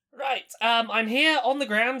Right, I'm here on the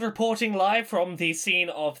ground reporting live from the scene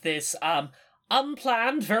of this,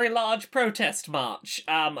 unplanned, very large protest march.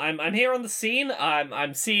 I'm here on the scene.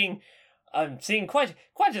 I'm seeing quite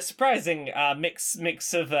a surprising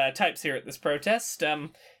mix of types here at this protest.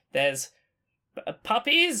 There's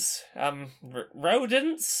puppies,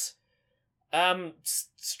 rodents,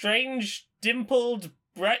 strange dimpled,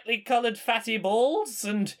 brightly coloured fatty balls,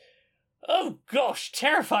 and oh gosh,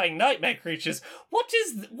 terrifying nightmare creatures. What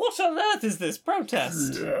on earth is this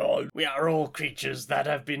protest? We are all creatures that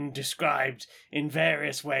have been described in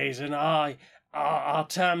various ways, and our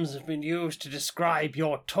terms have been used to describe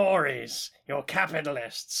your Tories, your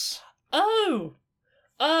capitalists. Oh,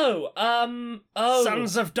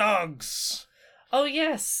 Sons of dogs. Oh,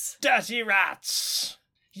 yes. Dirty rats.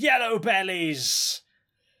 Yellow bellies.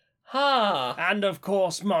 And of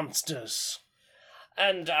course, monsters.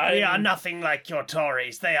 And we are nothing like your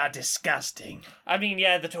Tories. They are disgusting. I mean,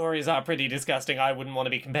 yeah, the Tories are pretty disgusting. I wouldn't want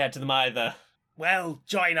to be compared to them either. Well,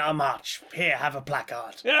 join our march. Here, have a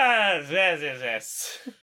placard. Yes.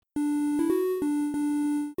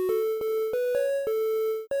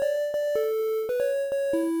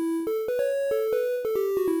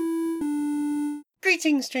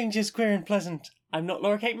 Greetings, strangers, queer and pleasant. I'm not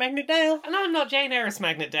Laura Kate Magnet Dale. And I'm not Jane Eris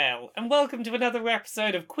Magnet Dale. And welcome to another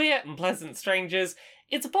episode of Queer and Pleasant Strangers.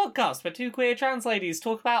 It's a podcast where two queer trans ladies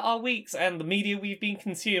talk about our weeks and the media we've been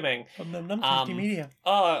consuming. Nom tasty media.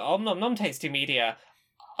 Nom tasty media.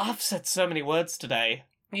 I've said so many words today.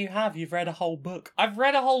 You have. You've read a whole book. I've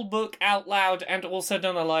read a whole book out loud and also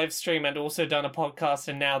done a live stream and also done a podcast,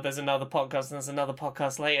 and now there's another podcast and there's another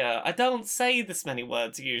podcast later. I don't say this many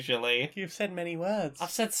words usually. You've said many words.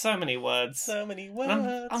 I've said so many words. So many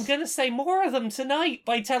words. I'm going to say more of them tonight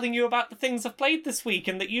by telling you about the things I've played this week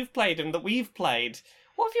and that you've played and that we've played.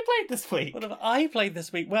 What have you played this week? What have I played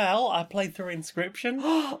this week? Well, I played through Inscription.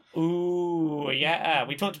 Ooh, yeah.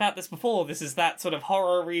 We talked about this before. This is that sort of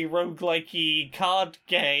horror-y, roguelike-y card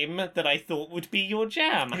game that I thought would be your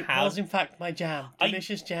jam. It was, in fact, my jam.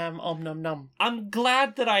 Delicious jam, om nom nom. I'm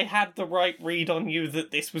glad that I had the right read on you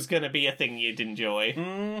that this was going to be a thing you'd enjoy.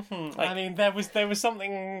 Mm-hmm. I mean, there was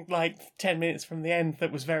something like 10 minutes from the end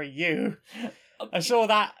that was very you. I saw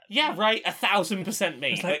that. Yeah, right, 1,000%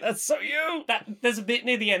 me. It's like, that's so you! There's a bit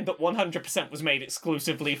near the end that 100% was made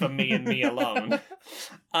exclusively for me and me alone.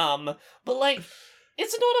 But like,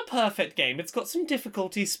 it's not a perfect game. It's got some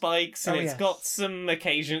difficulty spikes and it's got some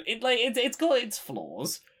occasion. It's got its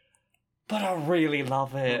flaws, but I really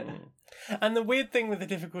love it. And the weird thing with the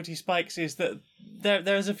difficulty spikes is that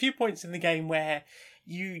there's a few points in the game where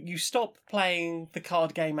you stop playing the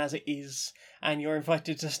card game as it is, and you're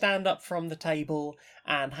invited to stand up from the table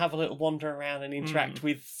and have a little wander around and interact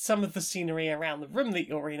with some of the scenery around the room that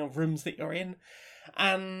you're in, or rooms that you're in.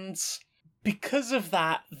 And because of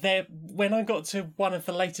that, when I got to one of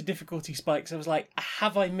the later difficulty spikes, I was like,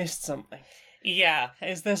 have I missed something? Yeah.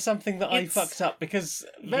 Is there something that I fucked up? Because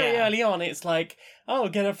very early on, it's like, oh,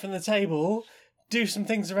 get up from the table, do some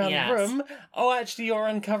things around the room. Oh, actually, you're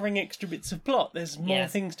uncovering extra bits of plot. There's more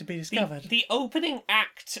things to be discovered. The opening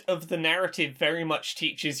act of the narrative very much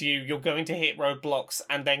teaches you you're going to hit roadblocks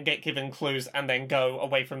and then get given clues and then go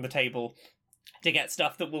away from the table to get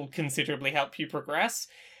stuff that will considerably help you progress.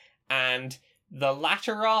 And the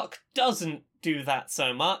latter arc doesn't do that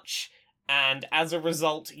so much. And as a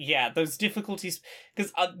result, those difficulties...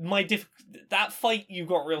 Because that fight you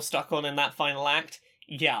got real stuck on in that final act...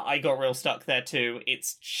 Yeah, I got real stuck there too.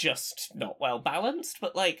 It's just not well balanced,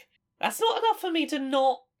 but like, that's not enough for me to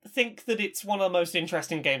not think that it's one of the most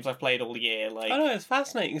interesting games I've played all year. Like, I know, it's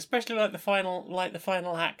fascinating, especially the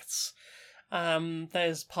final acts.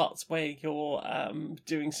 There's parts where you're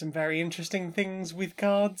doing some very interesting things with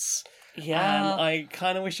cards. Yeah. And I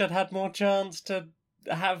kind of wish I'd had more chance to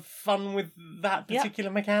have fun with that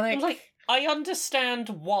particular mechanic. Like, I understand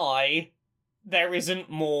why there isn't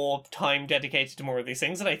more time dedicated to more of these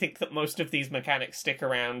things, and I think that most of these mechanics stick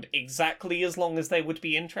around exactly as long as they would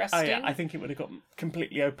be interesting. Oh yeah, I think it would have got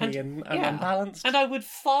completely OP and unbalanced. And I would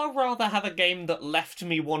far rather have a game that left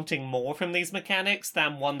me wanting more from these mechanics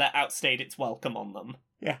than one that outstayed its welcome on them.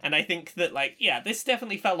 Yeah. And I think that, this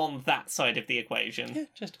definitely fell on that side of the equation. Yeah,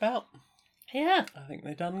 just about. Yeah. I think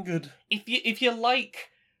they've done good. If you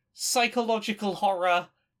like psychological horror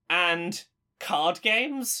and card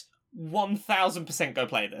games... 1,000% go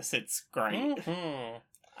play this. It's great.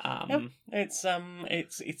 Mm-hmm.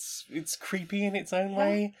 It's creepy in its own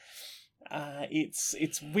way.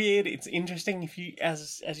 It's weird. It's interesting. If you,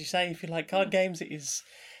 as you say, if you like card games, it is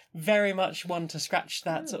very much one to scratch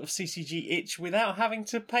that sort of CCG itch without having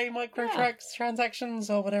to pay microtransactions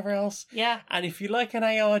or whatever else. Yeah. And if you like an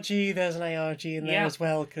ARG, there's an ARG in there Yeah. as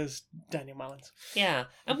well, because Daniel Mullins. Yeah.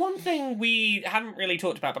 And one thing we haven't really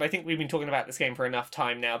talked about, but I think we've been talking about this game for enough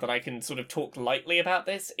time now that I can sort of talk lightly about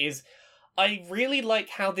this, is I really like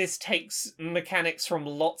how this takes mechanics from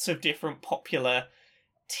lots of different popular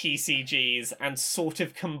TCGs and sort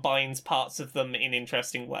of combines parts of them in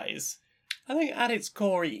interesting ways. I think at its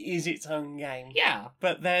core, it is its own game. Yeah.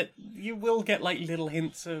 But there, you will get like little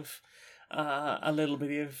hints of a little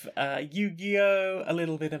bit of Yu-Gi-Oh, a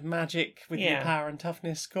little bit of Magic with your power and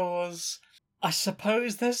toughness scores. I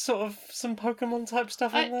suppose there's sort of some Pokemon type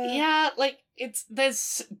stuff in there. Yeah, like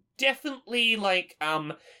there's definitely like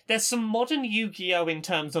there's some modern Yu-Gi-Oh in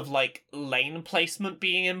terms of like lane placement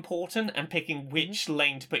being important and picking which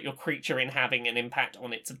lane to put your creature in having an impact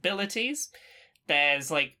on its abilities.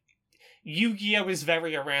 There's like Yu-Gi-Oh is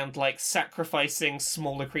very around like sacrificing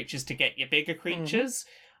smaller creatures to get your bigger creatures.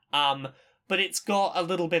 But it's got a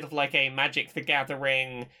little bit of like a Magic the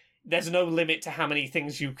Gathering. There's no limit to how many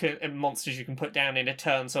things you can and monsters you can put down in a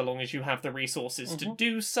turn, so long as you have the resources to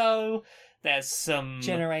do so. There's some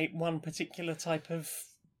generate one particular type of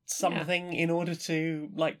something in order to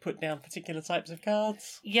like put down particular types of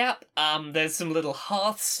cards. Yep. There's some little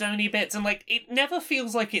Hearthstone-y bits, and like it never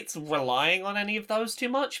feels like it's relying on any of those too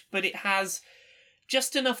much, but it has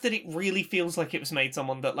just enough that it really feels like it was made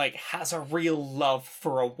someone that like has a real love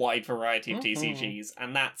for a wide variety of TCGs,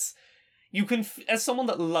 and that's. You can, as someone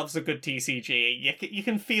that loves a good TCG, you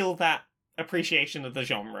can feel that appreciation of the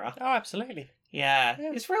genre. Oh, absolutely. Yeah.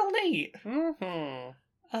 It's real neat.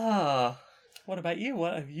 What about you?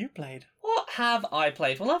 What have you played? What have I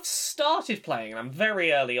played? Well, I've started playing, and I'm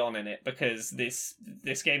very early on in it because this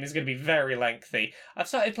game is going to be very lengthy. I've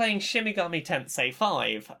started playing Shin Megami Tensei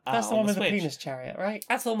 5. That's the one with the Switch. penis chariot, right?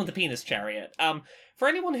 That's the one with the penis chariot. For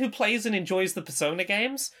anyone who plays and enjoys the Persona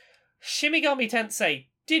games, Shin Megami Tensei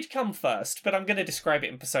did come first, but I'm going to describe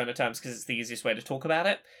it in Persona terms because it's the easiest way to talk about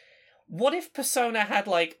it. What if Persona had,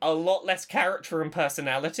 like, a lot less character and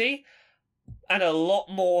personality, and a lot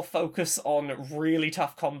more focus on really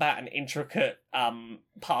tough combat and intricate,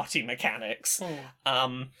 party mechanics?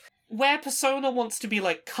 Where Persona wants to be,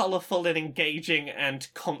 like, colourful and engaging and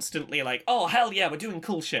constantly like, oh, hell yeah, we're doing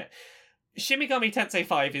cool shit. Shin Megami Tensei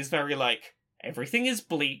 5 is very, like, everything is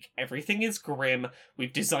bleak, everything is grim,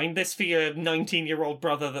 we've designed this for your 19-year-old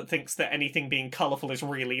brother that thinks that anything being colourful is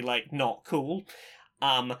really, like, not cool.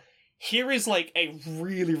 Here is, like, a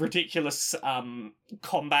really ridiculous,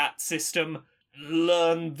 combat system.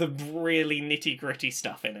 Learn the really nitty-gritty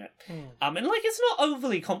stuff in it. And, like, it's not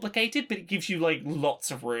overly complicated, but it gives you, like,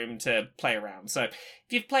 lots of room to play around. So, if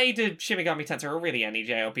you've played a Shin Megami Tensei, or really any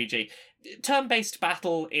JRPG, turn-based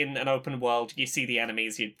battle in an open world, you see the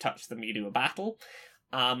enemies, you touch them, you do a battle.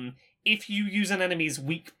 If you use an enemy's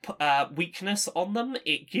weakness on them,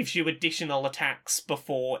 it gives you additional attacks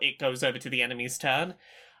before it goes over to the enemy's turn.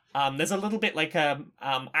 There's a little bit like a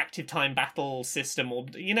active time battle system, or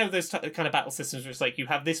you know those kind of battle systems where it's like you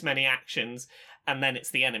have this many actions and then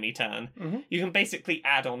it's the enemy turn. You can basically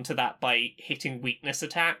add on to that by hitting weakness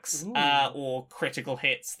attacks or critical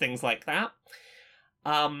hits, things like that.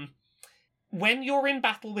 When you're in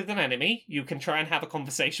battle with an enemy, you can try and have a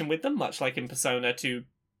conversation with them, much like in Persona, to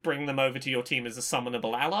bring them over to your team as a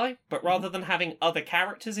summonable ally, but rather than having other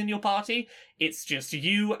characters in your party, it's just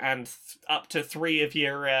you and up to 3 of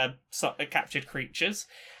your captured creatures.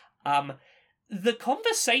 The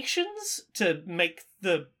conversations to make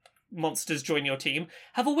the monsters join your team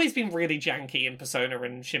have always been really janky in Persona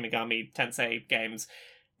and Shin Megami Tensei games.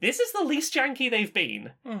 This is the least janky they've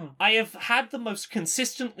been. I have had the most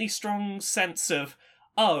consistently strong sense of,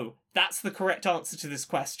 oh, that's the correct answer to this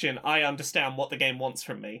question. I understand what the game wants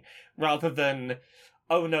from me. Rather than,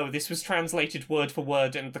 oh no, this was translated word for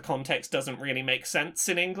word and the context doesn't really make sense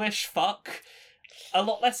in English. Fuck. A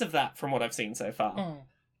lot less of that from what I've seen so far.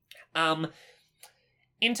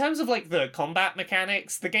 In terms of, like, the combat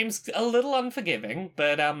mechanics, the game's a little unforgiving,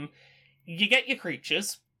 but, you get your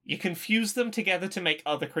creatures, you can fuse them together to make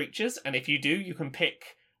other creatures, and if you do, you can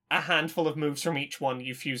pick a handful of moves from each one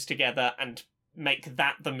you fuse together and make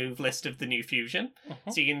that the move list of the new fusion.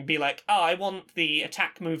 So you can be like, oh, I want the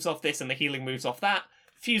attack moves off this and the healing moves off that.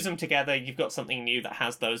 Fuse them together, you've got something new that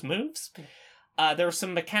has those moves. There are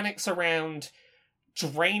some mechanics around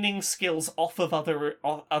draining skills off of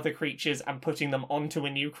other creatures and putting them onto a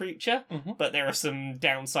new creature, but there are some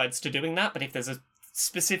downsides to doing that. But if there's a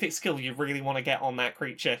specific skill you really want to get on that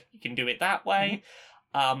creature, you can do it that way.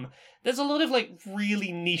 There's a lot of, like,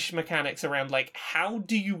 really niche mechanics around, like, how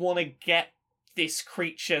do you want to get this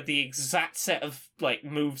creature the exact set of like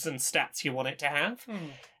moves and stats you want it to have.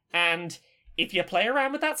 And if you play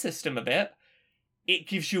around with that system a bit, it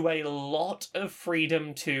gives you a lot of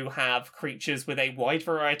freedom to have creatures with a wide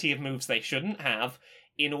variety of moves they shouldn't have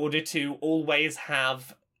in order to always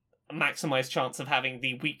have a maximized chance of having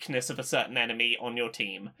the weakness of a certain enemy on your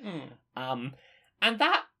team. And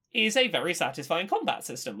that is a very satisfying combat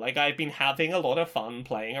system. Like, I've been having a lot of fun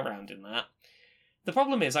playing around in that. The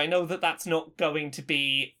problem is, I know that that's not going to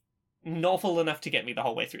be novel enough to get me the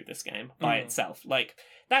whole way through this game by itself. Like,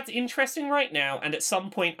 that's interesting right now, and at some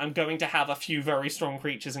point I'm going to have a few very strong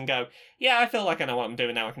creatures and go, yeah, I feel like I know what I'm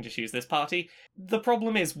doing now, I can just use this party. The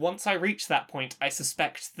problem is, once I reach that point, I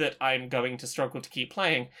suspect that I'm going to struggle to keep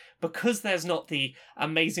playing, because there's not the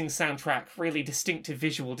amazing soundtrack, really distinctive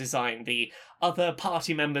visual design, the other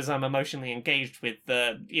party members I'm emotionally engaged with,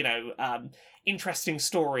 the, interesting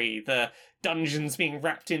story, the dungeons being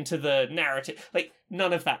wrapped into the narrative. Like,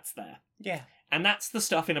 none of that's there. Yeah. And that's the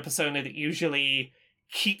stuff in a Persona that usually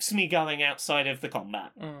keeps me going outside of the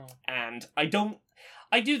combat. And I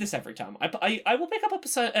do this every time. I will pick up a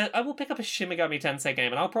Persona, I will pick up a Shin Megami Tensei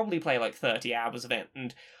game, and I'll probably play like 30 hours of it,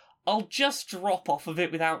 and I'll just drop off of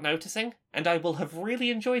it without noticing, and I will have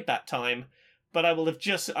really enjoyed that time, but I will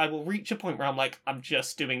reach a point where I'm like, I'm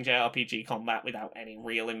just doing JRPG combat without any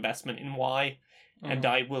real investment in why, and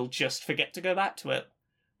I will just forget to go back to it.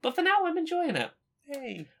 But for now, I'm enjoying it.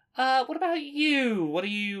 Hey. What about you? What are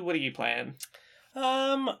you playing?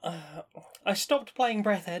 I stopped playing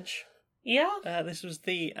Breath Edge. Yeah? This was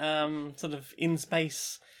the, sort of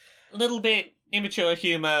in-space... A little bit immature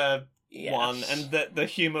humour Yes. one, and the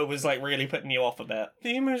humour was, like, really putting you off a bit.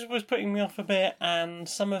 The humour was putting me off a bit, and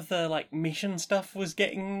some of the, like, mission stuff was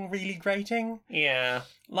getting really grating. Yeah.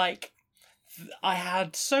 Like, I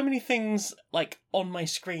had so many things, like, on my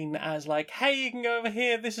screen as, like, hey, you can go over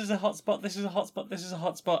here, this is a hotspot, this is a hotspot, this is a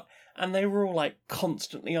hotspot, and they were all, like,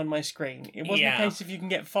 constantly on my screen. It wasn't a case of you can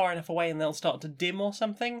get far enough away and they'll start to dim or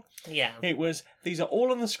something. Yeah. It was, these are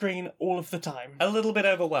all on the screen all of the time. A little bit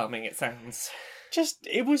overwhelming, it sounds.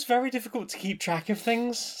 It was very difficult to keep track of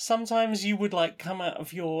things. Sometimes you would, like, come out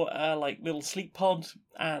of your, like, little sleep pod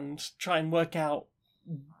and try and work out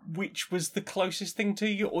which was the closest thing to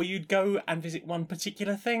you, or you'd go and visit one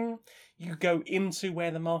particular thing. You go into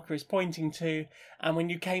where the marker is pointing to, and when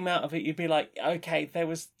you came out of it, you'd be like, okay, there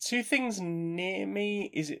was two things near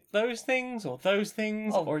me. Is it those things, or those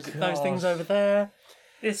things, or is it those things over there?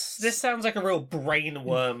 This sounds like a real brain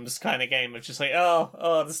worms kind of game of just like,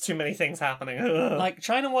 oh, there's too many things happening. Like,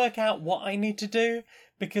 trying to work out what I need to do,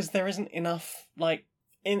 because there isn't enough, like,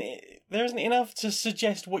 there isn't enough to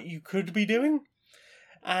suggest what you could be doing.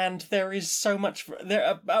 And there is so much...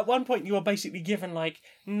 At one point, you are basically given, like,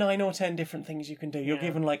 9 or 10 different things you can do. You're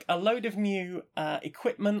given, like, a load of new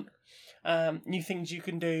equipment, new things you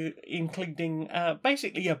can do, including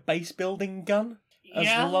basically a base building gun.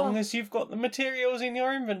 As long as you've got the materials in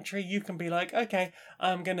your inventory, you can be like, okay,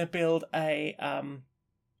 I'm going to build an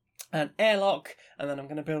airlock, and then I'm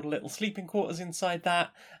going to build a little sleeping quarters inside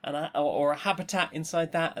that, or a habitat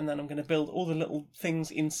inside that, and then I'm going to build all the little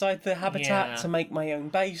things inside the habitat to make my own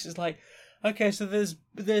base. It's like, okay, so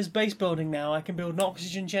there's base building now. I can build an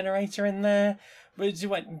oxygen generator in there. But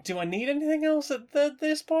do I need anything else at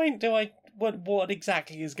this point? What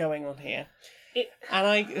exactly is going on here? And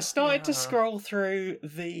I started to scroll through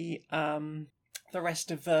the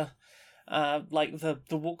rest of the the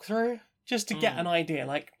walkthrough just to get an idea.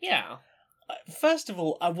 Like, first of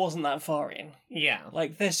all, I wasn't that far in. Yeah.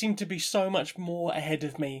 Like, there seemed to be so much more ahead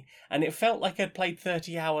of me, and it felt like I'd played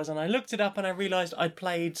 30 hours, and I looked it up and I realised I'd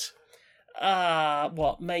played,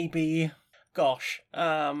 maybe,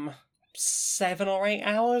 7 or 8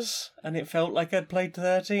 hours, and it felt like I'd played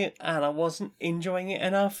 30, and I wasn't enjoying it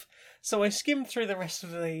enough. So I skimmed through the rest of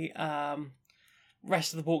the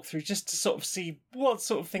walkthrough just to sort of see what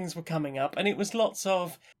sort of things were coming up, and it was lots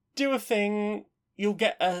of, do a thing, you'll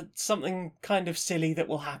get something kind of silly that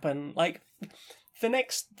will happen. Like, the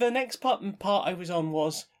next part I was on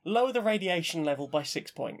was lower the radiation level by 6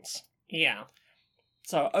 points. Yeah.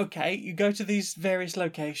 So, okay, you go to these various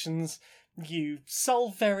locations, you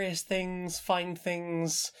solve various things, find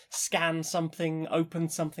things, scan something, open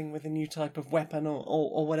something with a new type of weapon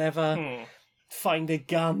or whatever, find a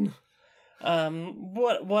gun,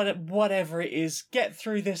 whatever it is, get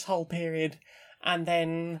through this whole period, and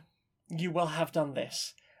then you will have done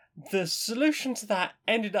this. The solution to that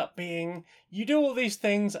ended up being, you do all these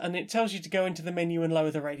things and it tells you to go into the menu and lower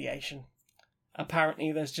the radiation.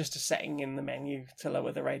 Apparently there's just a setting in the menu to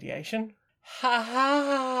lower the radiation. Ha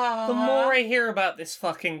ha! The more I hear about this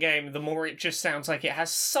fucking game, the more it just sounds like it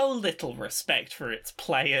has so little respect for its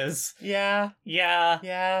players. Yeah, Yeah.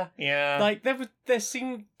 yeah. Yeah. Like, there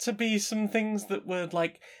seemed to be some things that were,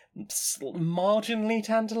 like, marginally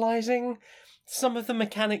tantalising. Some of the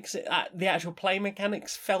mechanics, the actual play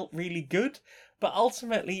mechanics, felt really good, but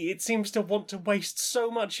ultimately it seems to want to waste so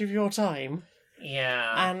much of your time.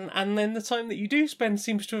 Yeah. And then the time that you do spend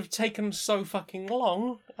seems to have taken so fucking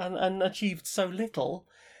long and achieved so little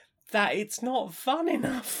that it's not fun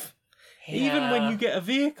enough. Even when you get a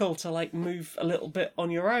vehicle to, like, move a little bit on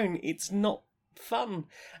your own, it's not fun.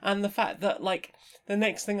 And the fact that, like, the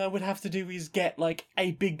next thing I would have to do is get, like,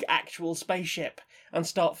 a big actual spaceship and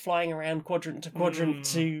start flying around quadrant to quadrant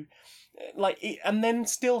to, like, and then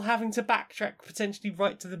still having to backtrack potentially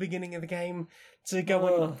right to the beginning of the game to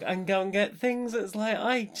go and get things. It's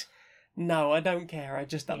like, no, I don't care. I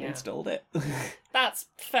just uninstalled it. That's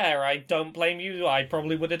fair. I don't blame you. I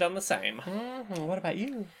probably would have done the same. What about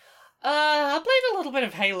you? I played a little bit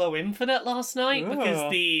of Halo Infinite last night because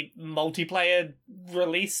the multiplayer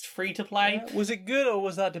released free to play. Was it good or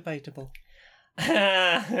was that debatable?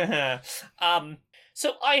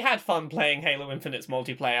 So I had fun playing Halo Infinite's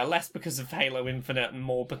multiplayer, less because of Halo Infinite and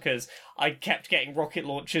more because I kept getting rocket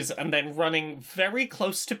launchers and then running very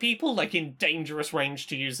close to people, like in dangerous range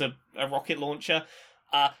to use a rocket launcher,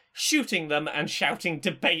 shooting them and shouting,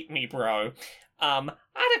 "Debate me, bro." I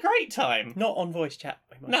had a great time. Not on voice chat.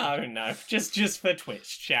 No, just for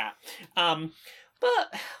Twitch chat. But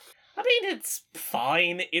I mean, it's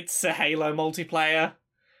fine. It's a Halo multiplayer.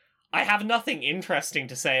 I have nothing interesting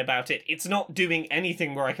to say about it. It's not doing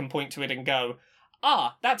anything where I can point to it and go,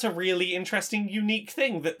 that's a really interesting, unique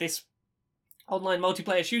thing that this online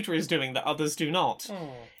multiplayer shooter is doing that others do not.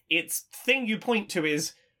 Its thing you point to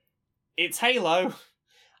is, it's Halo.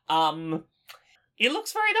 It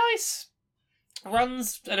looks very nice.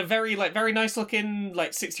 Runs at a very nice looking,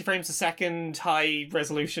 60 frames a second, high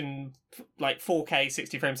resolution, 4K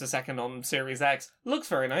 60 frames a second on Series X. Looks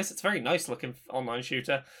very nice. It's a very nice looking online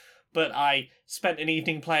shooter. But I spent an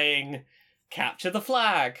evening playing Capture the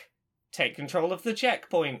Flag, take control of the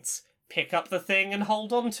checkpoints, pick up the thing and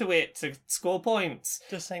hold on to it to score points.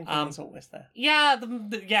 The same thing as always there. Yeah,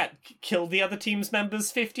 kill the other team's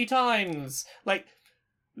members 50 times.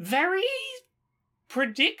 Very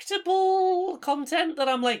predictable content that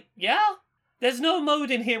I'm like, yeah. There's no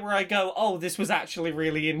mode in here where I go, oh, this was actually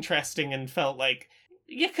really interesting and felt like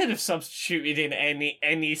you could have substituted in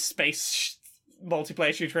any space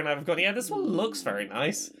multiplayer shooter and I'd have gone, yeah, this one looks very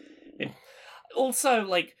nice.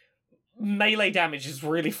 Also, melee damage is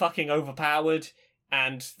really fucking overpowered,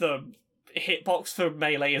 and the hitbox for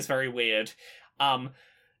melee is very weird.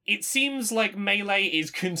 It seems like melee is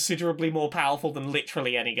considerably more powerful than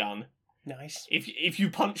literally any gun. Nice. If you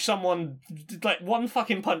punch someone, one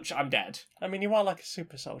fucking punch, I'm dead. I mean, you are like a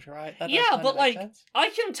super soldier, right? That yeah, but sense. I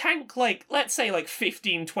can tank let's say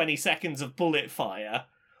 15-20 seconds of bullet fire.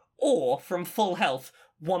 Or, from full health,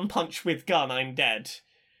 one punch with gun, I'm dead.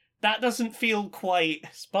 That doesn't feel quite...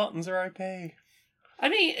 Spartans are OP. I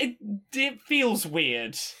mean, it feels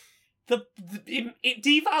weird. It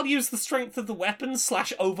devalues the strength of the weapon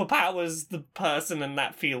 / overpowers the person, and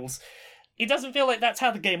that feels... It doesn't feel like that's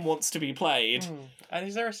how the game wants to be played. And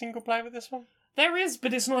is there a single player with this one? There is,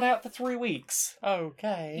 but it's not out for 3 weeks.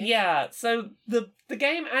 Okay. Yeah, so the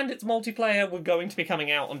game and its multiplayer were going to be coming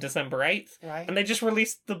out on December 8th. Right. And they just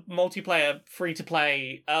released the multiplayer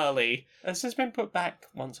free-to-play early. Has this been put back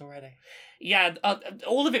once already? Yeah,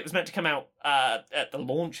 all of it was meant to come out at the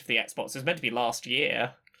launch of the Xbox. It was meant to be last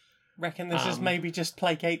year. Reckon this is maybe just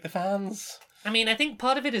placate the fans? I mean, I think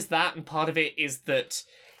part of it is that, and part of it is that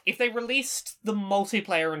if they released the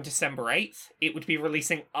multiplayer on December 8th, it would be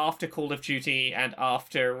releasing after Call of Duty and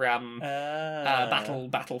after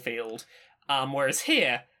Battlefield. Whereas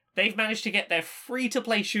here, they've managed to get their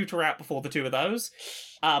free-to-play shooter out before the two of those,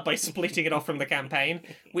 by splitting it off from the campaign,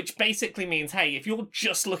 which basically means, hey, if you're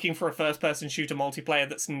just looking for a first-person shooter multiplayer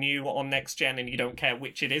that's new on next gen and you don't care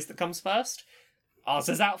which it is that comes first, ours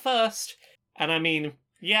is out first. And I mean...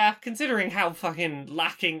 yeah, considering how fucking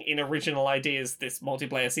lacking in original ideas this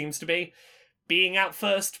multiplayer seems to be, being out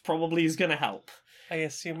first probably is gonna help. I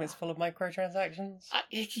assume it's full of microtransactions?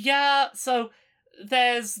 Yeah, so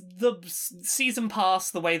there's the season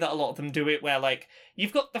pass, the way that a lot of them do it, where,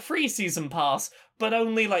 you've got the free season pass, but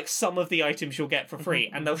only, some of the items you'll get for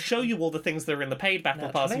free, and they'll show you all the things that are in the paid battle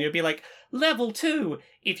pass, and you'll be like, level 2,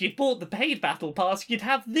 if you'd bought the paid battle pass, you'd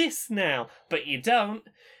have this now, but you don't.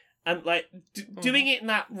 And, doing it in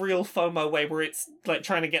that real FOMO way where it's,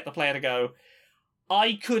 trying to get the player to go,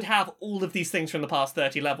 I could have all of these things from the past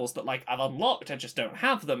 30 levels that, like, I've unlocked, I just don't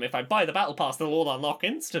have them. If I buy the battle pass, they'll all unlock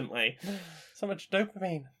instantly. So much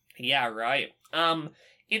dopamine. Yeah, right.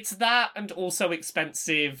 It's that and also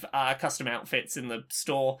expensive custom outfits in the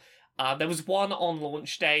store. There was one on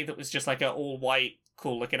launch day that was just like an all-white,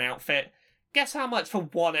 cool-looking outfit. Guess how much for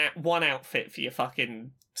one outfit for your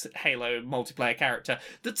fucking Halo multiplayer character?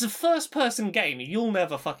 That's a first-person game. You'll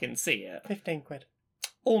never fucking see it. 15 quid.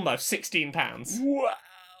 Almost £16. Wow.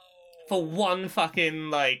 For one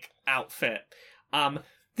fucking, like, outfit.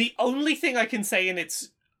 The only thing I can say in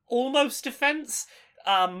its almost defense,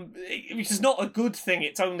 which is not a good thing,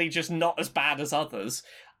 it's only just not as bad as others,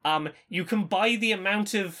 you can buy the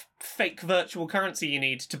amount of fake virtual currency you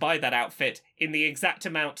need to buy that outfit in the exact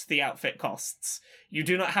amount the outfit costs. You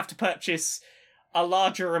do not have to purchase a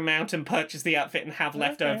larger amount and purchase the outfit and have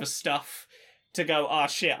leftover stuff to go,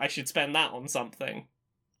 shit, I should spend that on something.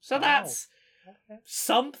 So that's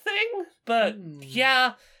something, but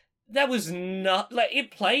yeah, there was not, like, it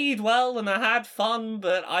played well and I had fun,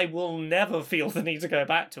 but I will never feel the need to go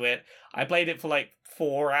back to it. I played it for like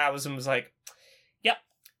 4 hours and was like, yep,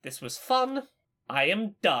 this was fun. I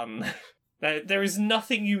am done. There is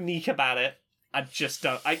nothing unique about it. I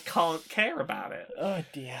can't care about it. Oh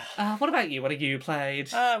dear. What about you? What have you played?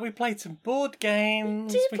 We played some board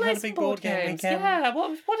games. Did we play had a some big board game weekend. Yeah, what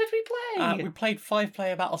did we play? We played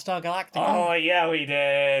 5-player Battlestar Galactica. Oh yeah, we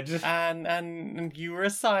did. And you were a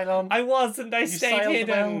Cylon. I was, and I stayed sailed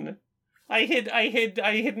hidden. well. I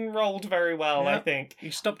hid and rolled very well, I Yep. think.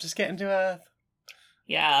 You stopped us getting to Earth.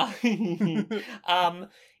 Yeah.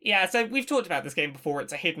 Yeah, so we've talked about this game before.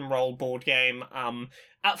 It's a hidden roll board game.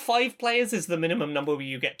 At 5 players is the minimum number where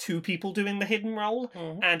you get 2 people doing the hidden roll.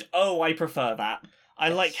 Mhm. And I prefer that. I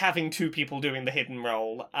Yes. like having 2 people doing the hidden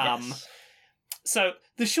roll. Yes. So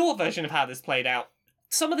the short version of how this played out,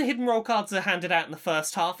 some of the hidden roll cards are handed out in the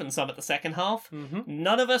first half and some at the second half. Mm-hmm.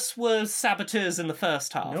 None of us were saboteurs in the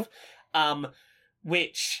first half. Nope.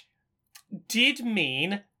 Which did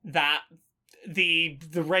mean that the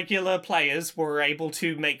regular players were able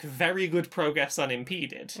to make very good progress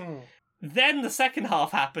unimpeded. Then the second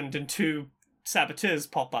half happened and 2 saboteurs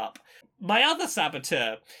pop up. My other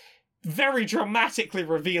saboteur very dramatically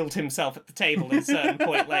revealed himself at the table at a certain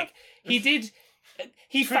point. Like, he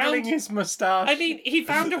Twiddling found his moustache. I mean, he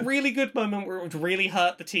found a really good moment where it would really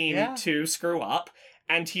hurt the team Yeah. to screw up,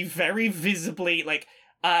 and he very visibly, like,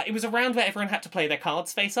 it was a round where everyone had to play their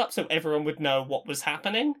cards face up so everyone would know what was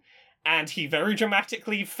happening, and he very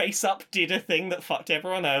dramatically face up did a thing that fucked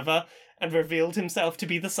everyone over and revealed himself to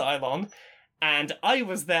be the Cylon, and I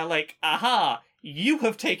was there like, aha, you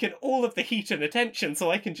have taken all of the heat and attention so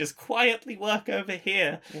I can just quietly work over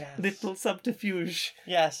here. Yes. Little subterfuge.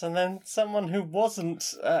 Yes, and then someone who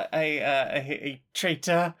wasn't a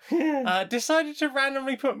traitor decided to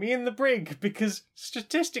randomly put me in the brig because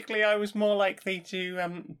statistically I was more likely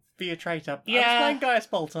to be a traitor. I Yeah. was playing Gaius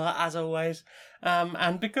Baltar, as always,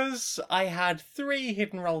 and because I had 3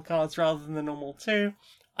 hidden roll cards rather than the normal 2,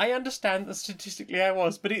 I understand that statistically I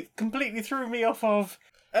was, but it completely threw me off of...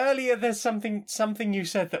 Earlier, there's something you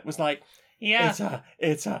said that was like, Yeah.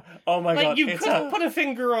 it's a, oh my Like, god, you it's couldn't a... put a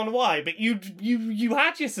finger on why, but you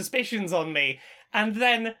had your suspicions on me, and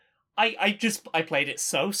then I played it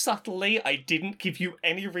so subtly, I didn't give you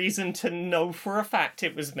any reason to know for a fact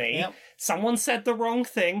it was me. Yep. Someone said the wrong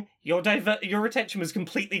thing, your attention was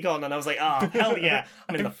completely gone, and I was like, hell yeah,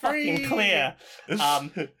 I'm in the fucking free. clear.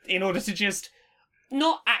 In order to just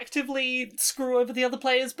not actively screw over the other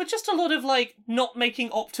players, but just a lot of, like, not making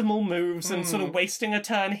optimal moves and sort of wasting a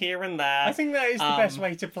turn here and there. I think that is the best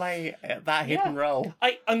way to play that hidden roll.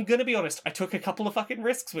 I'm gonna be honest, I took a couple of fucking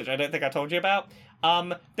risks, which I don't think I told you about.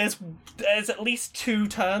 There's at least 2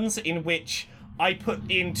 turns in which I put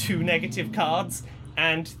in 2 negative cards,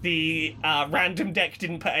 and the random deck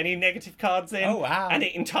didn't put any negative cards in. Oh, wow. And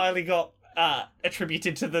it entirely got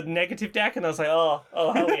attributed to the negative deck, and I was like, oh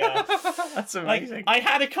hell yeah. That's Like, amazing. I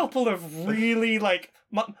had a couple of really, like,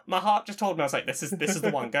 my heart just told me, I was like, this is the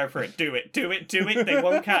one, go for it, do it, they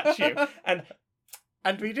won't catch you.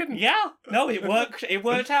 And we didn't. Yeah, no, it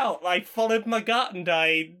worked out. I followed my gut and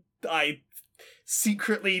I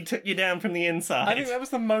secretly took you down from the inside. I think that was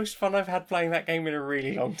the most fun I've had playing that game in a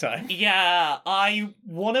really long time. Yeah, I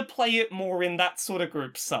want to play it more in that sort of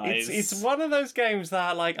group size. It's one of those games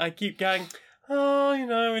that, like, I keep going, we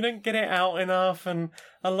don't get it out enough, and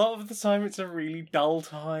a lot of the time it's a really dull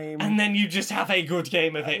time. And then you just have a good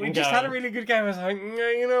game of it we and just go, had a really good game. I was like,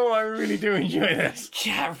 I really do enjoy this.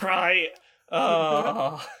 yeah, right.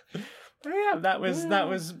 Oh. But yeah, that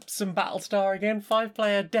was some Battlestar again.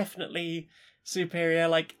 5-player, definitely superior.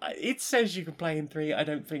 Like, it says you can play in 3. I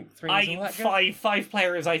don't think 3 is all that good. Five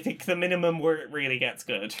player is, I think, the minimum where it really gets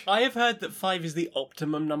good. I have heard that 5 is the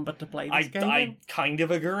optimum number to play this game. I kind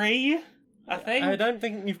of agree, I think. I don't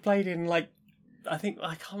think you've played in, like, I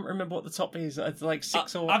can't remember what the top is. It's like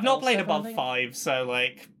 6 or I've not played 7, above 5, so,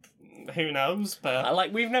 like, who knows, but...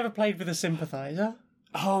 like, we've never played with a sympathizer.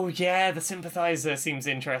 Oh, yeah, the sympathizer seems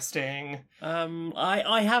interesting.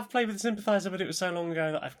 I have played with the sympathizer, but it was so long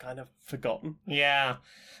ago that I've kind of forgotten. Yeah.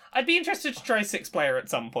 I'd be interested to try 6-player at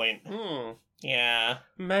some point. Yeah.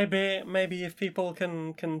 Maybe if people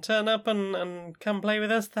can turn up and come play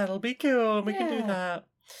with us, that'll be cool. We can do that.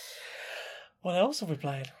 What else have we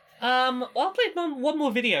played? Well, I played one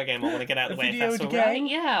more video game I want to get out of the way, if that's all right.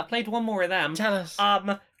 Yeah, I played one more of them. Tell us.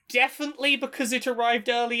 Definitely because it arrived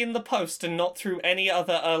early in the post and not through any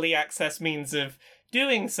other early access means of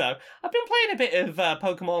doing so. I've been playing a bit of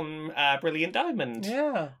Pokemon Brilliant Diamond.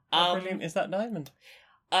 Yeah. How brilliant is that diamond?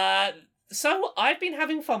 So I've been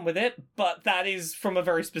having fun with it, but that is from a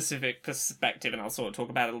very specific perspective, and I'll sort of talk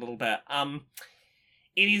about it a little bit.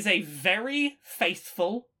 It is a very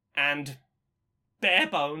faithful and bare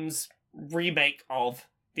bones remake of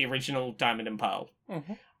the original Diamond and Pearl.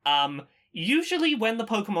 Mm-hmm. Usually when the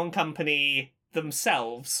Pokemon Company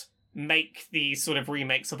themselves make these sort of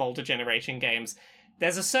remakes of older generation games,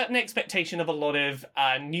 there's a certain expectation of a lot of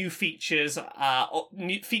new features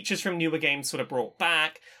from newer games sort of brought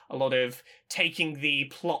back, a lot of taking the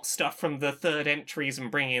plot stuff from the third entries and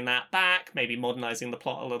bringing that back, maybe modernising the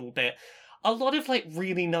plot a little bit. A lot of, like,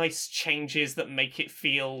 really nice changes that make it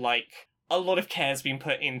feel like a lot of care's been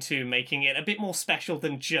put into making it a bit more special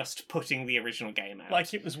than just putting the original game out.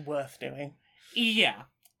 Like it was worth doing. Yeah.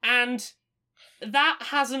 And that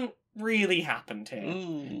hasn't really happened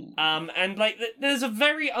here. And, like, there's a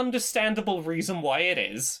very understandable reason why it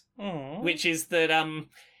is, which is that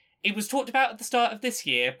it was talked about at the start of this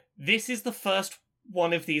year. This is the first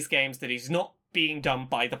one of these games that is not being done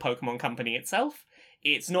by the Pokemon Company itself.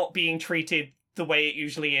 It's not being treated the way it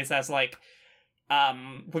usually is as, like,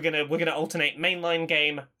 we're gonna alternate mainline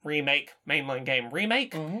game, remake, mainline game,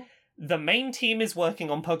 remake. The main team is working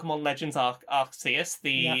on Pokemon Legends Arceus,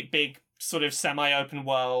 the big sort of semi-open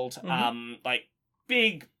world, like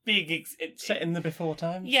big set in the before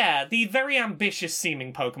times. Yeah, the very ambitious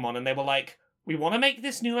seeming Pokemon, and they were like, we want to make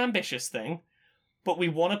this new ambitious thing, but we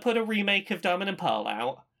want to put a remake of Diamond and Pearl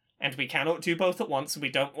out, and we cannot do both at once, and we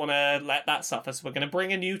don't want to let that suffer, so we're going to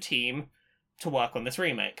bring a new team to work on this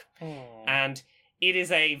remake. And it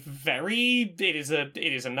is a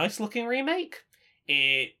nice looking remake.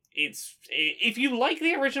 It's if you like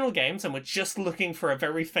the original games and we're just looking for a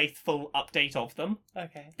very faithful update of them,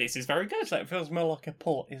 okay, this is very good. So it feels more like a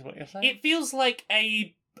port, is what you're saying? It feels like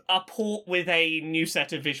a port with a new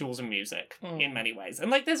set of visuals and music in many ways.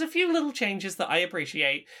 And, like, there's a few little changes that I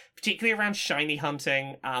appreciate, particularly around shiny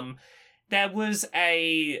hunting. There was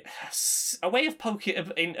a way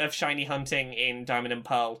of shiny hunting in Diamond and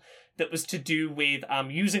Pearl that was to do with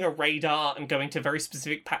using a radar and going to very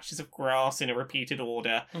specific patches of grass in a repeated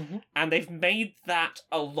order. And they've made that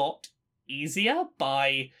a lot easier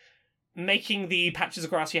by making the patches of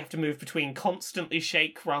grass you have to move between constantly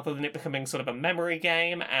shake rather than it becoming sort of a memory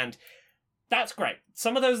game, and that's great.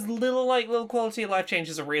 Some of those little quality of life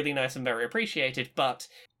changes are really nice and very appreciated, but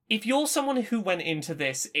if you're someone who went into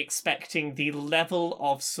this expecting the level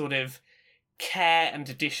of sort of care and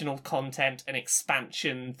additional content and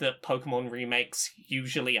expansion that Pokemon remakes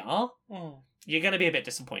usually are, you're going to be a bit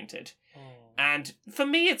disappointed. And for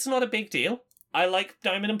me, it's not a big deal. I like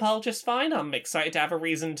Diamond and Pearl just fine. I'm excited to have a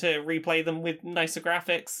reason to replay them with nicer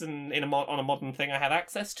graphics and on a modern thing I have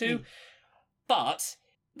access to. But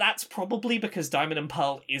that's probably because Diamond and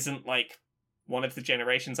Pearl isn't, like, one of the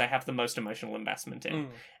generations I have the most emotional investment in.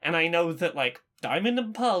 And I know that, like, Diamond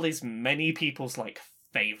and Pearl is many people's, like,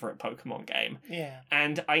 favourite Pokemon game. Yeah.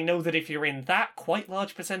 And I know that if you're in that quite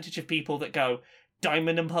large percentage of people that go,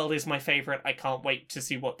 Diamond and Pearl is my favourite, I can't wait to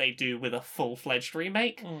see what they do with a full-fledged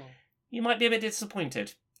remake, you might be a bit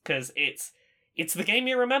disappointed, because it's the game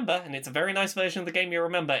you remember, and it's a very nice version of the game you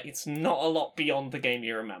remember. It's not a lot beyond the game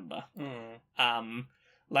you remember.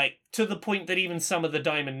 Like, to the point that even some of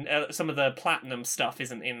the Platinum stuff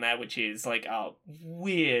isn't in there, which is, like, a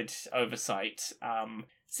weird oversight.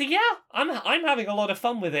 So yeah, I'm having a lot of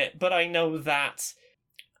fun with it, but I know that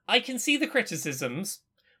I can see the criticisms.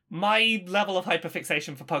 My level of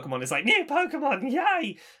hyperfixation for Pokemon is like, new Pokemon,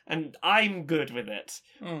 yay! And I'm good with it.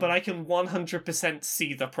 But I can 100%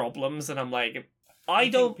 see the problems, and I'm like, I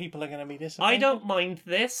don't... people are going to be disappointed? I don't mind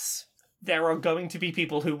this. There are going to be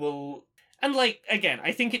people who will... And, like, again,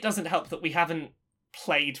 I think it doesn't help that we haven't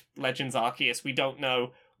played Legends Arceus. We don't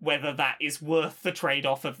know whether that is worth the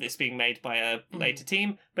trade-off of this being made by a later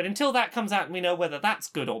team. But until that comes out and we know whether that's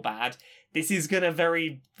good or bad, this is going to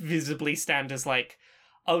very visibly stand as like,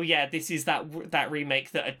 oh yeah, this is that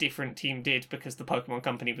remake that a different team did because the Pokemon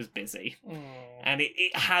Company was busy. And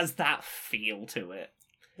it has that feel to it.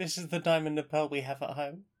 This is the Diamond and Pearl we have at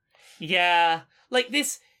home. Yeah. Like,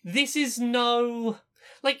 this is no...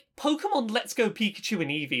 Like, Pokemon Let's Go Pikachu and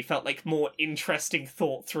Eevee felt like more interesting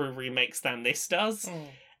thought-through remakes than this does.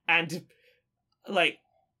 And, like,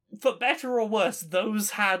 for better or worse,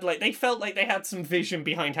 those had, like, they felt like they had some vision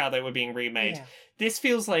behind how they were being remade. Yeah. This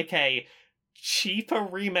feels like a cheaper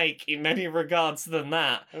remake in many regards than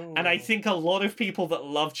that. Ooh. And I think a lot of people that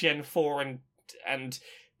love Gen 4 and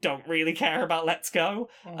don't really care about Let's Go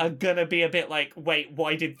are gonna be a bit like, wait,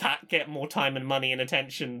 why did that get more time and money and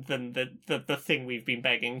attention than the thing we've been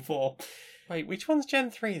begging for? Wait, which one's Gen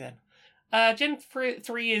 3 then? Gen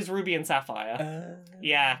 3 is Ruby and Sapphire.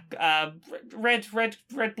 Yeah. Red,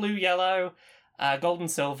 blue, yellow, gold and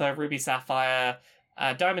silver, Ruby, Sapphire,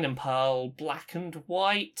 Diamond and Pearl, Black and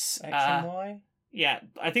White. X and Y? Yeah,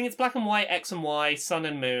 I think it's Black and White, X and Y, Sun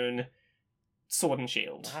and Moon, Sword and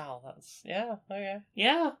Shield. Wow, that's... Yeah, okay.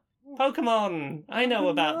 Yeah, Pokemon. I know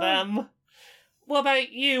about them. What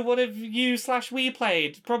about you? What have you / we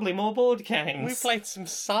played? Probably more board games. We played some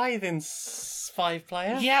Scythe in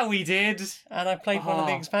 5-player. Yeah, we did. And I played one of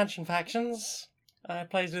the expansion factions. I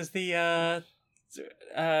played as the,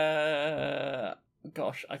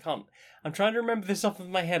 gosh, I can't... I'm trying to remember this off of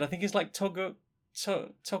my head. I think it's like Tokugawa?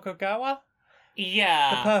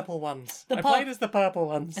 Yeah. The purple ones. I played as the purple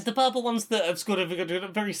ones. The purple ones that have got a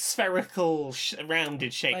very spherical,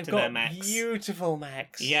 rounded shape They've to got their mechs. Beautiful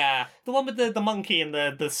mechs. Yeah. The one with the monkey and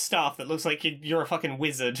the staff that looks like you're a fucking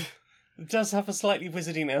wizard. It does have a slightly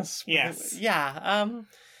wizardiness. Yes.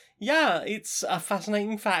 Yeah, it's a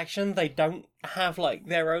fascinating faction. They don't have, like,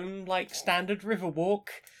 their own, like, standard river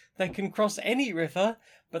walk. They can cross any river,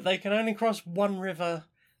 but they can only cross one river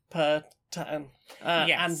per turn.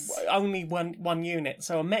 Yes. And only one unit.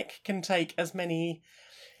 So a mech can take as many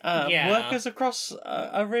workers across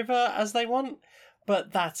a river as they want,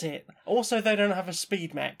 but that's it. Also, they don't have a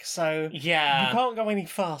speed mech, so you can't go any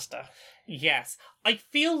faster. Yes. I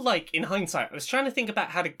feel like, in hindsight, I was trying to think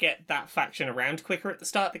about how to get that faction around quicker at the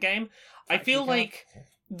start of the game. I feel like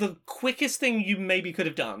the quickest thing you maybe could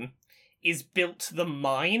have done is built the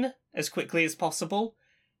mine as quickly as possible,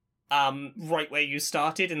 right where you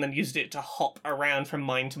started, and then used it to hop around from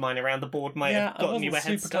mine to mine around the board. Might have gotten you a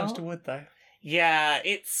head start. Super close to wood, though. Yeah,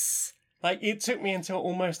 it's... Like, it took me until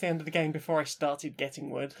almost the end of the game before I started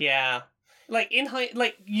getting wood. Yeah. Like,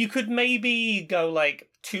 you could maybe go, like,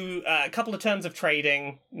 a couple of turns of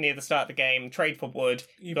trading near the start of the game, trade for wood,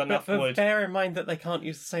 you got enough wood. Bear in mind that they can't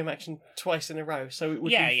use the same action twice in a row, so it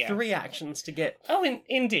would be 3 actions to get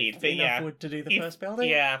indeed, but enough wood to do the first building.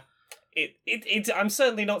 Yeah. I'm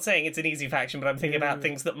certainly not saying it's an easy faction, but I'm thinking about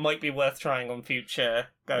things that might be worth trying on future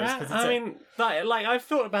goes. I've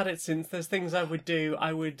thought about it since. There's things I would do.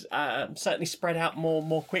 I would certainly spread out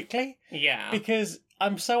more quickly. Yeah. Because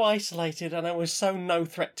I'm so isolated and I was so no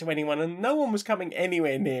threat to anyone and no one was coming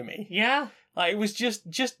anywhere near me. Yeah. Like, it was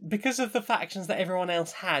just because of the factions that everyone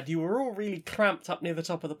else had, you were all really cramped up near the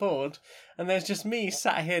top of the board, and there's just me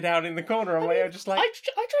sat here down in the corner on my own, just like... I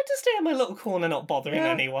tried to stay in my little corner, not bothering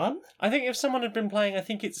anyone. I think if someone had been playing, I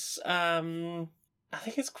think it's Crimea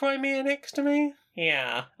next to me.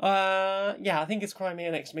 Yeah. I think it's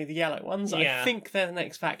Crimea next to me, the yellow ones. Yeah. I think they're the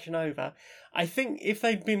next faction over. I think if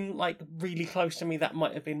they'd been, like, really close to me, that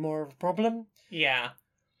might have been more of a problem. Yeah.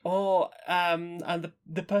 Or, and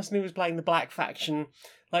the person who was playing the black faction,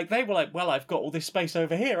 like, they were like, well, I've got all this space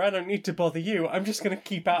over here, I don't need to bother you, I'm just going to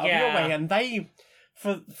keep out of your way. And they,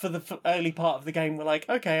 for the early part of the game, were like,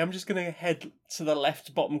 okay, I'm just going to head to the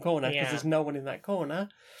left bottom corner, because there's no one in that corner,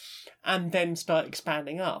 and then start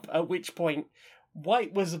expanding up, at which point...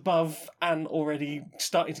 White was above and already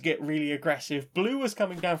starting to get really aggressive. Blue was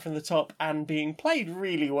coming down from the top and being played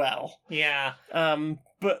really well. Yeah.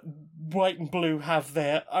 But White and Blue have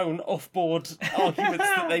their own off-board arguments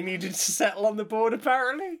that they needed to settle on the board,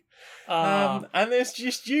 apparently. And there's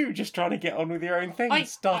just you just trying to get on with your own thing. I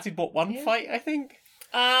started, one fight, I think?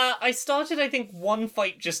 I started, I think, one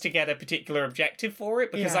fight just to get a particular objective for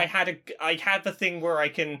it, because I had the thing where I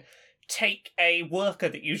can... take a worker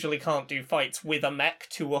that usually can't do fights with a mech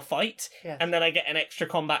to a fight, and then I get an extra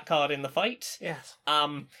combat card in the fight. Yes.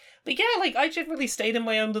 But yeah, like, I generally stayed in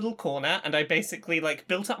my own little corner, and I basically, like,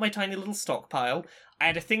 built up my tiny little stockpile. I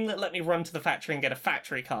had a thing that let me run to the factory and get a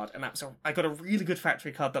factory card, and I got a really good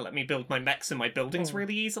factory card that let me build my mechs and my buildings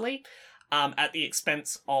really easily, at the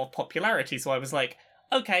expense of popularity. So I was like,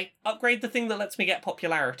 okay, upgrade the thing that lets me get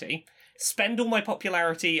popularity, spend all my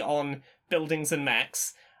popularity on buildings and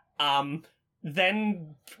mechs,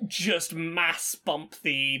 then just mass bump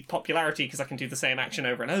the popularity because I can do the same action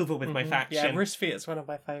over and over with my faction. Yeah, Risfiat's one of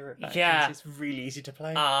my favourite factions. Yeah. It's really easy to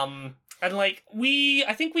play. And like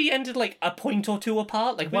I think we ended like a point or two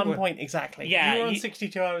apart. Like 1 point exactly. Yeah, you were on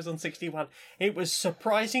 62, I was on 61. It was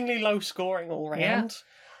surprisingly low scoring all round.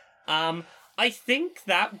 I think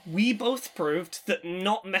that we both proved that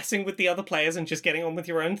not messing with the other players and just getting on with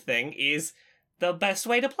your own thing is the best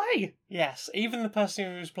way to play. Yes, even the person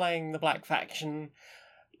who was playing the Black faction,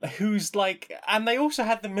 who's like, and they also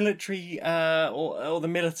had the military or the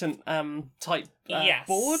militant type Yes.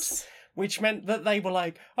 board, which meant that they were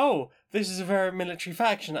like, oh, this is a very military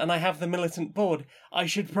faction, and I have the militant board. I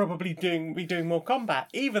should probably be doing more combat.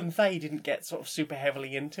 Even they didn't get sort of super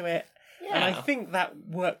heavily into it, and I think that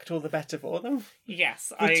worked all the better for them.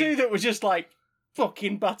 Yes, The two that were just like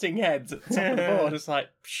fucking butting heads at the top of the board, it's like,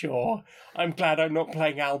 sure, I'm glad I'm not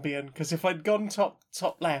playing Albion, because if I'd gone top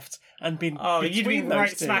left and been you'd be between those right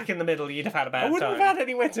two, smack in the middle. You'd have had a bad I wouldn't time. have had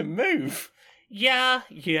anywhere to move. Yeah.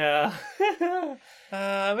 But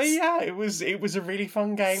yeah, it was a really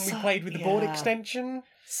fun game. We played with the board yeah. extension.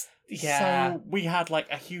 Yeah. So we had like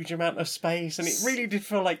a huge amount of space, and it really did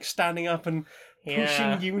feel like standing up and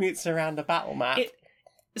pushing units around a battle map.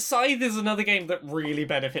 Scythe is another game that really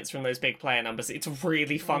benefits from those big player numbers. It's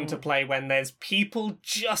really fun to play when there's people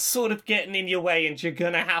just sort of getting in your way and you're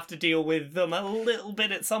gonna have to deal with them a little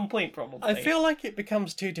bit at some point, probably. I feel like it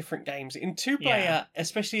becomes two different games. In two-player,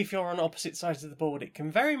 especially if you're on opposite sides of the board, it can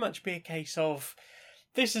very much be a case of,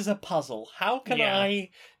 this is a puzzle. How can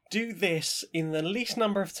I do this in the least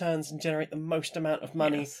number of turns and generate the most amount of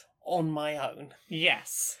money on my own?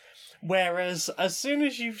 Yes. Whereas as soon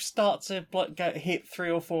as you start to hit 3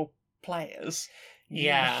 or 4 players,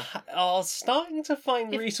 you are starting to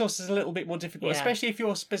find resources a little bit more difficult, especially if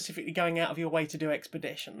you're specifically going out of your way to do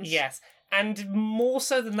expeditions. Yes. And more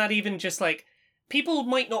so than that, even just like, people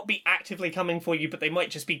might not be actively coming for you, but they might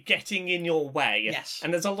just be getting in your way. Yes.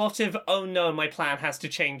 And there's a lot of, oh no, my plan has to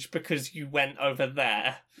change because you went over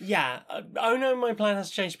there. Yeah. Oh no, my plan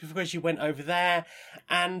has changed because you went over there.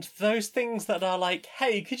 And those things that are like,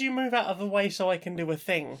 hey, could you move out of the way so I can do a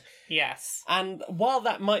thing? Yes. And while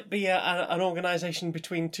that might be an organisation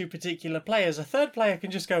between two particular players, a third player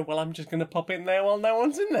can just go, well, I'm just going to pop in there while no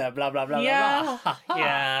one's in there, blah, blah, blah, blah, blah.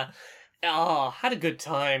 Yeah. Oh, had a good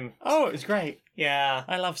time. Oh, it was great. Yeah.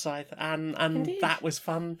 I love Scythe, and Indeed. that was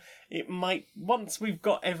fun. It might, once we've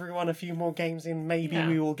got everyone a few more games in, maybe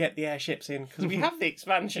we will get the airships in, because we have the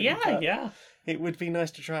expansion. Yeah. It would be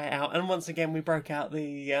nice to try it out. And once again, we broke out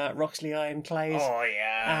the Roxley Iron Clays. Oh,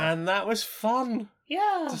 yeah. And that was fun.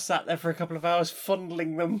 Yeah. Just sat there for a couple of hours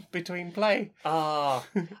fondling them between play. Oh.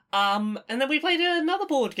 And then we played another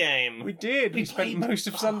board game. We did. We spent most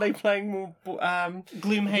of Sunday playing more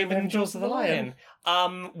Gloomhaven Jaws of the Lion.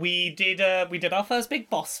 We did our first big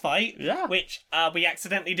boss fight. Yeah. Which we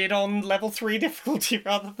accidentally did on level 3 difficulty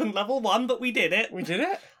rather than level 1, but we did it. We did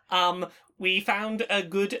it. We found a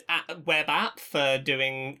good web app for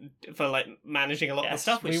managing a lot of the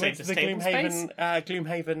stuff, which we went saved to us the table space.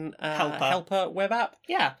 Gloomhaven Helper. web app.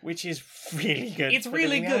 Yeah. Which is really good. It's for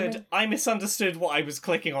really doing good. admin. I misunderstood what I was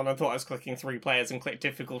clicking on and thought I was clicking 3 players and clicked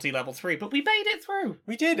difficulty level 3, but we made it through.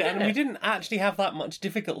 We did, and it. we didn't actually have that much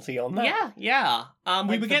difficulty on that. Yeah.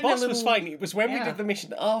 We were the getting boss a little... was fine. It was when we Yeah. did the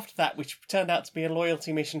mission after that, which turned out to be a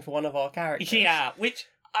loyalty mission for one of our characters. Yeah, which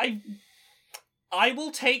I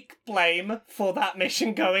will take blame for that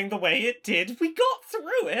mission going the way it did. We got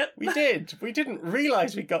through it. We did. We didn't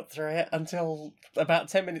realise we got through it until about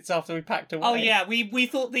 10 minutes after we packed away. Oh yeah, we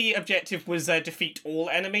thought the objective was defeat all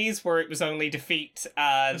enemies, where it was only defeat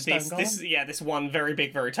this one very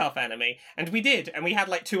big, very tough enemy, and we did, and we had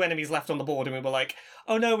like 2 enemies left on the board, and we were like,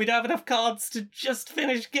 oh no, we don't have enough cards to just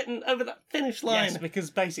finish getting over that finish line. Yes, because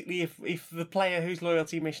basically, if the player whose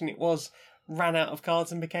loyalty mission it was ran out of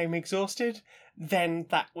cards and became exhausted, then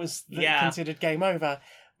that was considered game over.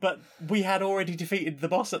 But we had already defeated the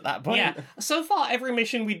boss at that point. Yeah. So far, every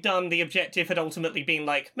mission we'd done, the objective had ultimately been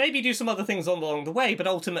like, maybe do some other things along the way, but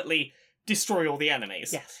ultimately destroy all the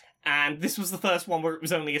enemies. Yes. And this was the first one where it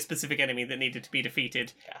was only a specific enemy that needed to be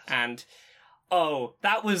defeated. Yes. And,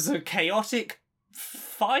 that was a chaotic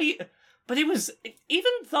fight. But it was,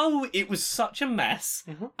 even though it was such a mess,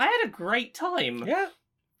 I had a great time. Yeah.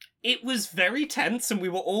 It was very tense, and we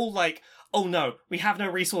were all like, oh no, we have no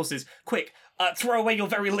resources. Quick, throw away your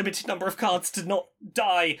very limited number of cards to not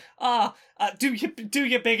die. Do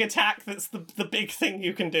your big attack, that's the big thing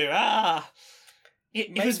you can do.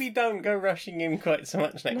 it was... Maybe don't go rushing in quite so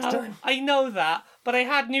much next No, time. I know that, but I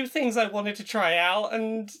had new things I wanted to try out,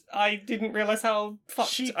 and I didn't realise how fucked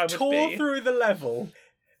She I would tore be. through the level,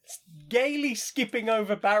 gaily skipping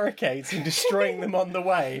over barricades and destroying them on the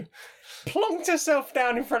way, plonked herself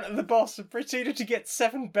down in front of the boss and proceeded to get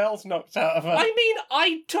 7 bells knocked out of her. I mean,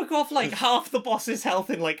 I took off like half the boss's health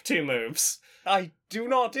in like 2 moves. I do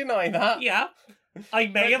not deny that. Yeah, I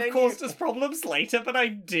may But have then caused us problems later, but I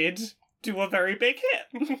did do a very big hit.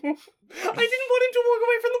 I didn't want him to walk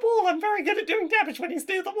away from the wall. I'm very good at doing damage when he's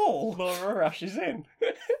near the wall. Laura rushes in.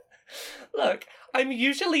 Look, I'm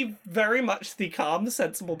usually very much the calm,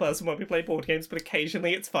 sensible person when we play board games, but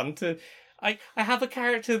occasionally it's fun to... I have a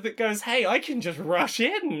character that goes, hey, I can just rush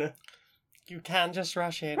in. You can just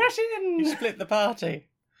rush in. Rush in! You split the party.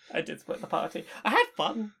 I did split the party. I had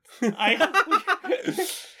fun.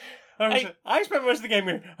 I spent most of the game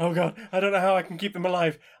going, oh god, I don't know how I can keep them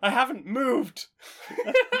alive. I haven't moved.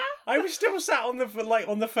 I was still sat on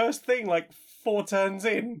the first thing, like 4 turns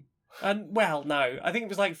in. And, well, no, I think it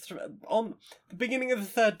was like on the beginning of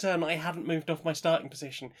the 3rd turn, I hadn't moved off my starting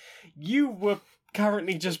position. You were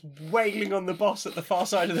currently just wailing on the boss at the far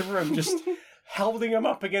side of the room, just holding him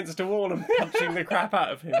up against a wall and punching the crap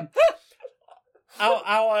out of him.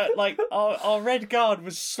 Our red guard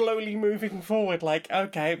was slowly moving forward, like,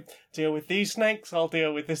 okay, deal with these snakes, I'll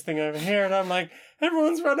deal with this thing over here, and I'm like,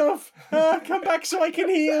 everyone's run off, come back so I can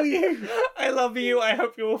heal you. I love you, I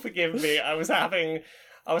hope you will forgive me. I was having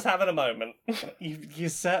a moment. You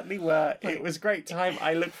certainly were. It was a great time.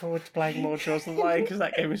 I look forward to playing more Jaws of the Lion because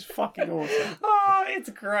that game is fucking awesome. Oh, it's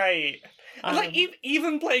great. And like,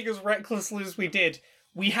 even playing as recklessly as we did,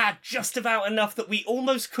 we had just about enough that we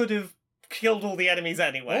almost could have killed all the enemies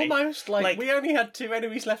anyway. Almost, like we only had 2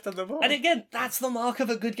 enemies left on the board. And again, that's the mark of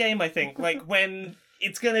a good game, I think. Like, when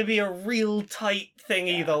it's going to be a real tight thing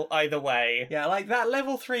either way. Yeah, like that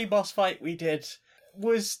level 3 boss fight we did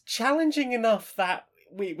was challenging enough that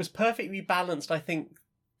it was perfectly balanced, I think.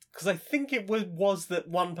 Because I think it was that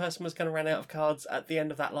one person was going to run out of cards at the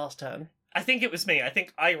end of that last turn. I think it was me. I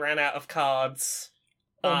think I ran out of cards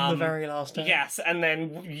on the very last turn. Yes, and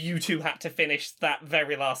then you two had to finish that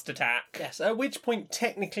very last attack. Yes, at which point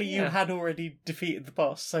technically you had already defeated the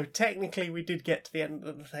boss, so technically we did get to the end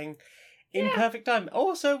of the thing in perfect time.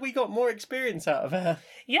 Also, we got more experience out of her.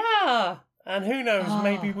 Yeah! And who knows,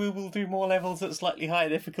 maybe we will do more levels at slightly higher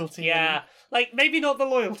difficulty. Yeah, like, maybe not the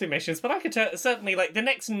loyalty missions, but I could certainly, like, the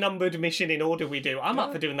next numbered mission in order we do, I'm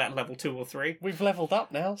up for doing that at level 2 or 3. We've leveled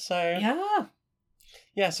up now, so... Yeah.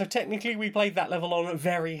 Yeah, so technically we played that level on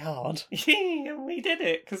very hard. Yeah, we did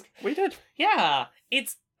it, because... We did. Yeah,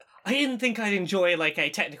 it's... I didn't think I'd enjoy, like, a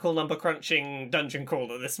technical number crunching dungeon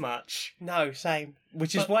crawler this much. No, same.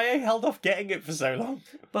 Which is why I held off getting it for so long.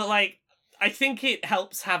 But, like, I think it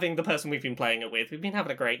helps having the person we've been playing it with. We've been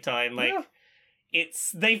having a great time, like... Yeah.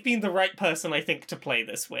 They've been the right person, I think, to play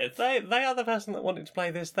this with. They are the person that wanted to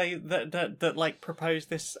play this. That like proposed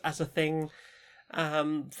this as a thing.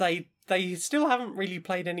 They still haven't really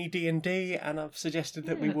played any D&D, and I've suggested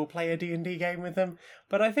that we will play a D&D game with them.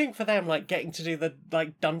 But I think for them, like getting to do the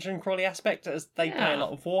like dungeon crawly aspect, as they play a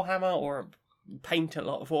lot of Warhammer or paint a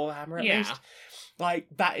lot of Warhammer at least. Like,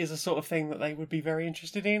 that is a sort of thing that they would be very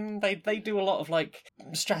interested in. They do a lot of, like,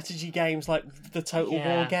 strategy games, like the Total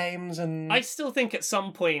War games, and... I still think at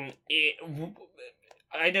some point,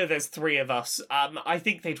 I know there's 3 of us, I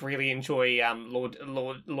think they'd really enjoy Lord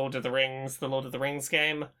of the Rings, the Lord of the Rings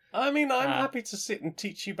game. I mean, I'm happy to sit and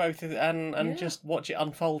teach you both and just watch it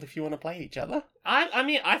unfold if you want to play each other. I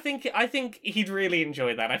mean, I think he'd really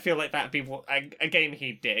enjoy that. I feel like that'd be a game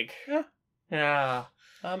he'd dig. Yeah. Yeah.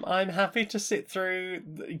 I'm happy to sit through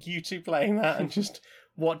you two playing that and just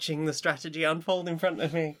watching the strategy unfold in front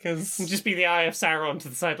of me, because... Just be the Eye of Sauron to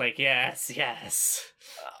the side, like, yes, yes.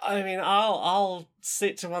 I mean, I'll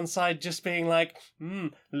sit to one side just being like,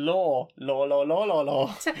 lore.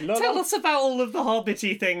 Tell us about all of the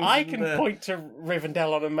hobbity things. I can point to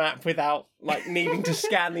Rivendell on a map without, like, needing to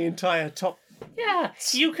scan the entire top... Yeah,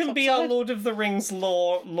 you can be our Lord of the Rings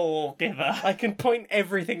lore giver. I can point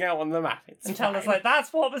everything out on the map. And tell us, like,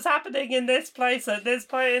 that's what was happening in this place at this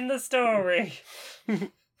point in the story.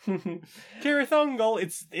 Cirith Ungol,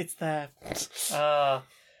 it's there. So I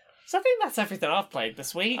think that's everything I've played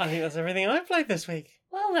this week. I think that's everything I've played this week.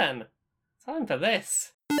 Well then, time for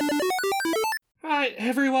this. Right,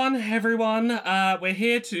 everyone, we're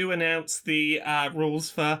here to announce the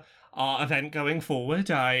rules for our event going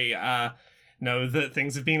forward. I know that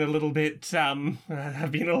things have been a little bit,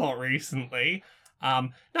 have been a lot recently.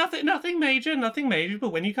 Nothing major,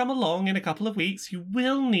 but when you come along in a couple of weeks, you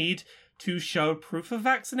will need to show proof of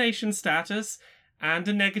vaccination status and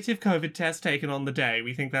a negative COVID test taken on the day.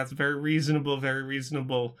 We think that's a very reasonable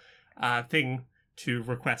thing to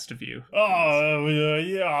request of you. It's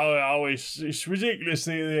ridiculous.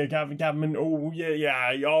 The government.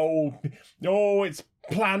 It's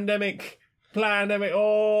pandemic.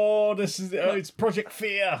 It's Project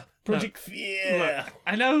Fear. Project Fear. Look,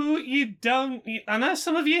 I know I know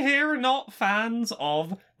some of you here are not fans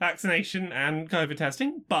of vaccination and COVID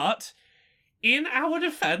testing, but in our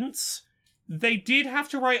defense, they did have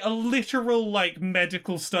to write a literal,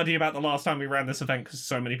 medical study about the last time we ran this event because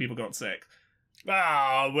so many people got sick.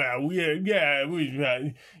 I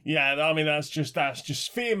mean, that's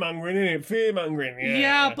just fear-mongering, isn't it? Fear-mongering, yeah.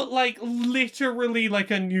 Yeah, but, literally,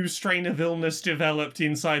 a new strain of illness developed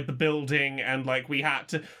inside the building, and, we had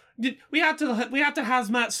to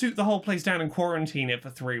hazmat suit the whole place down and quarantine it for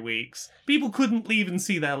 3 weeks. People couldn't leave and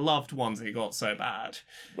see their loved ones. It got so bad.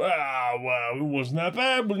 It wasn't that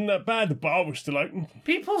bad. The bar was still open.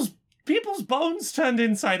 People's bones turned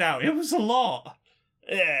inside out. It was a lot.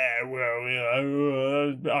 Yeah,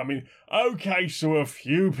 I mean, okay, so a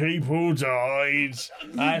few people died.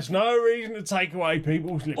 That's no reason to take away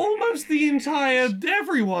people's liberty. Almost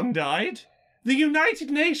everyone died. The United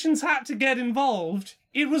Nations had to get involved.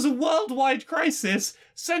 It was a worldwide crisis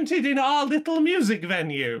centered in our little music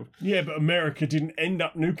venue. Yeah, but America didn't end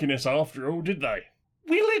up nuking us after all, did they?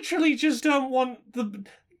 We literally just don't want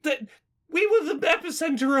we were the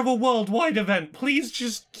epicenter of a worldwide event. Please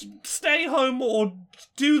just stay home or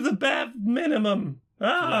do the bare minimum.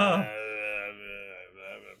 We'll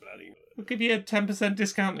give you a 10%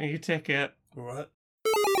 discount on your ticket. What?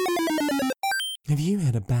 Have you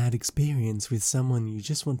had a bad experience with someone you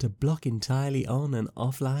just want to block entirely on and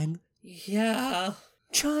offline? Yeah.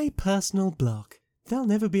 Try Personal Block. They'll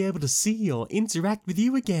never be able to see or interact with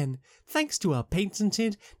you again, thanks to our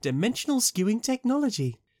patented dimensional skewing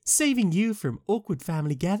technology, saving you from awkward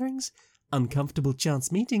family gatherings, uncomfortable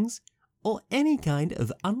chance meetings, or any kind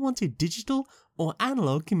of unwanted digital or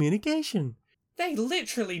analog communication. They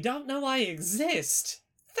literally don't know I exist.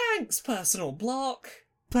 Thanks, Personal Block.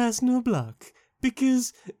 Personal Block.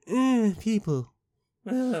 Because, people.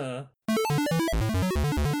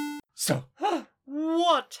 So,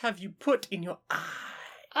 what have you put in your eye?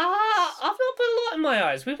 I've not put a lot in my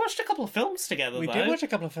eyes. We watched a couple of films together, We though. did watch a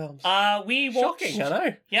couple of films. We watched... Shocking, I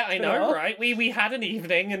know. Yeah, I Been know, odd. right? We had an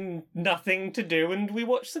evening and nothing to do, and we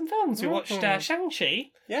watched some films. We watched Shang-Chi.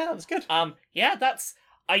 Yeah, that was good. Yeah, that's...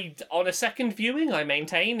 on a second viewing, I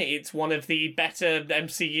maintain it's one of the better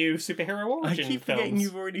MCU superhero I origin keep films. forgetting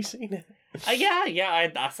you've already seen it. I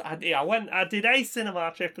did a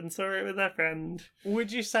cinema trip and saw it with a friend.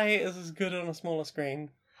 Would you say it is as good on a smaller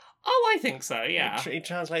screen? Oh, I think so, yeah. It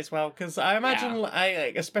translates well, because I imagine,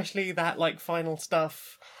 especially that, final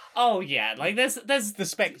stuff, Oh, yeah, there's the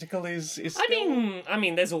spectacle is still... I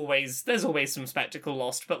mean, there's always some spectacle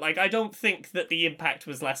lost, but I don't think that the impact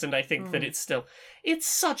was lessened. I think that it's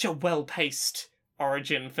such a well-paced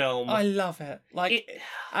origin film. I love it.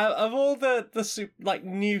 Of all the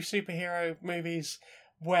new superhero movies,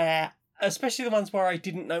 where especially the ones where I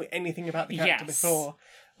didn't know anything about the character before,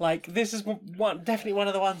 this is definitely one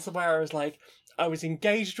of the ones where I was I was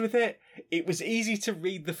engaged with it. It was easy to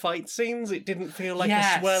read the fight scenes. It didn't feel like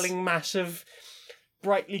a swirling mass of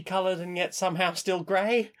brightly coloured and yet somehow still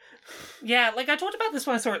grey. Yeah, I talked about this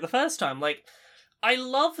when I saw it the first time. I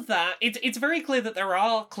love that. It's very clear that there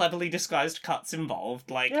are cleverly disguised cuts involved.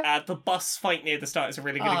 The bus fight near the start is a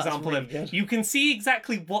really good example really of... good. You can see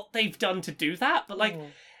exactly what they've done to do that, but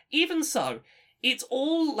even so... It's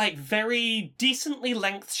all, very decently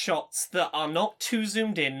length shots that are not too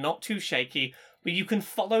zoomed in, not too shaky, where you can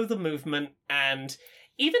follow the movement, and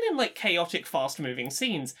even in, chaotic, fast-moving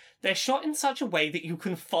scenes, they're shot in such a way that you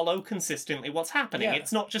can follow consistently what's happening. Yeah.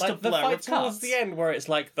 It's not just a the blur fight of towards cuts. the end where it's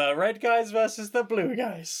the red guys versus the blue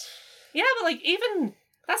guys. Yeah, but, even...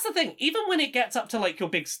 That's the thing. Even when it gets up to, your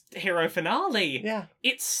big hero finale,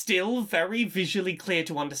 it's still very visually clear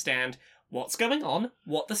to understand what's going on,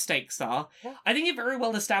 what the stakes are. Yeah. I think it very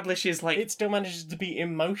well establishes, It still manages to be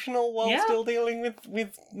emotional while still dealing with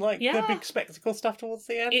the big spectacle stuff towards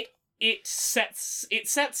the end. It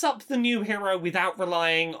sets up the new hero without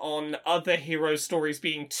relying on other hero stories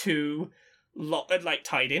being too,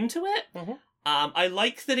 tied into it. Mm-hmm. I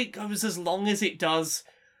like that it goes as long as it does,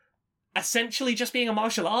 essentially just being a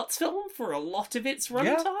martial arts film for a lot of its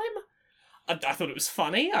runtime. I thought it was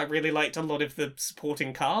funny. I really liked a lot of the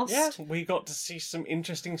supporting cast. Yeah, we got to see some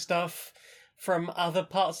interesting stuff from other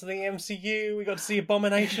parts of the MCU. We got to see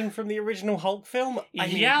Abomination from the original Hulk film. I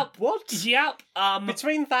mean, Yep. what? Yep.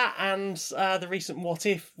 Between that and the recent What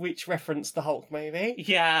If, which referenced the Hulk movie,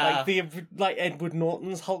 Yeah. like Edward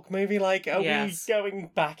Norton's Hulk movie, like, are Yes. we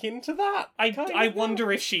going back into that? I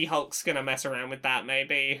wonder if She-Hulk's gonna mess around with that,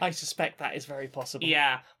 maybe. I suspect that is very possible.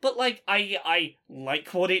 Yeah, but like I like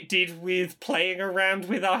what it did with playing around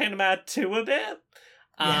with Iron Man 2 a bit.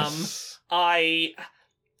 Yes.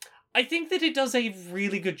 I think that it does a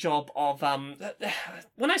really good job of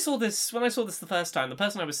when I saw this the first time, the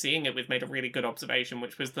person I was seeing it with made a really good observation,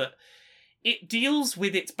 which was that it deals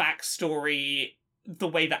with its backstory the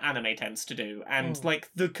way that anime tends to do. And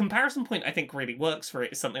like the comparison point I think really works for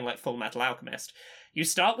it is something like Full Metal Alchemist. You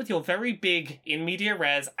start with your very big in media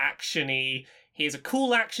res actiony, here's a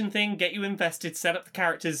cool action thing, get you invested, set up the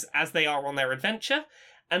characters as they are on their adventure,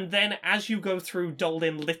 and then as you go through, dole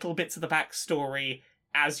in little bits of the backstory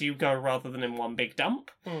as you go rather than in one big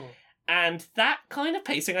dump. And that kind of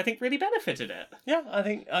pacing, I think, really benefited it. Yeah, I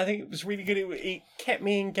think it was really good. It kept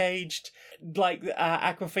me engaged. Like,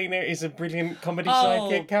 Aquafina is a brilliant comedy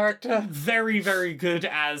sidekick character. Very, very good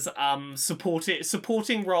as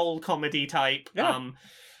supporting role comedy type. Yeah.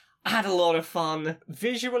 I had a lot of fun.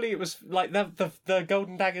 Visually, it was like the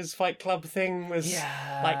Golden Daggers Fight Club thing was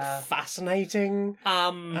like fascinating.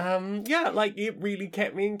 Yeah, like it really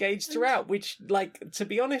kept me engaged throughout. Which, like, to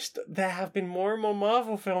be honest, there have been more and more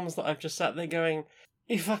Marvel films that I've just sat there going,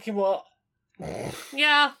 "You fucking what?"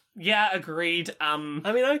 Yeah, agreed. I mean,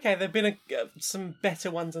 okay, there've been some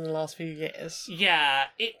better ones in the last few years. Yeah,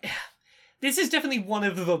 this is definitely one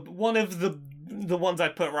of the ones I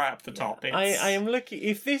put right up the top. I am looking,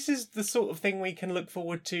 if this is the sort of thing we can look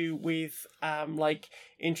forward to with like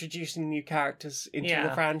introducing new characters into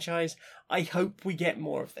the franchise, I hope we get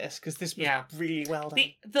more of this, because this was really well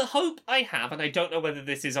done. The hope I have, and I don't know whether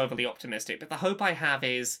this is overly optimistic, but the hope I have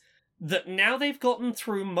is that now they've gotten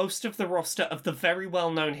through most of the roster of the very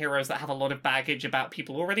well-known heroes that have a lot of baggage about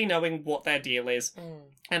people already knowing what their deal is,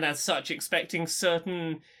 and as such expecting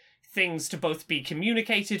certain things to both be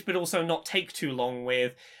communicated but also not take too long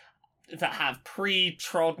with, that have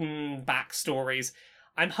pre-trodden backstories.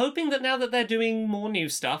 I'm hoping that now that they're doing more new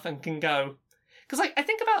stuff and can go... Because I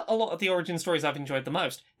think about a lot of the origin stories I've enjoyed the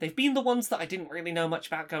most. They've been the ones that I didn't really know much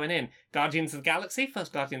about going in. Guardians of the Galaxy.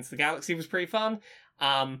 First Guardians of the Galaxy was pretty fun.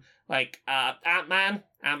 Ant-Man.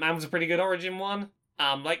 Ant-Man was a pretty good origin one.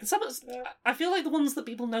 I feel like the ones that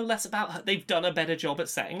people know less about, they've done a better job at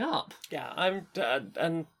setting up. Yeah,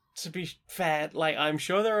 and to be fair, like, I'm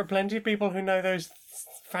sure there are plenty of people who know those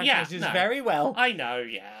franchises very well. I know,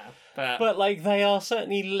 yeah. But like, they are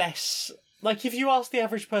certainly less... Like, if you ask the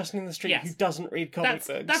average person in the street who doesn't read comic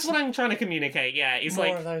books... That's what I'm trying to communicate, yeah. It's more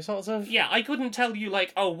like... of those sorts of... Yeah, I couldn't tell you,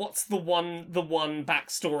 like, oh, what's the one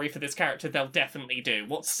backstory for this character they'll definitely do?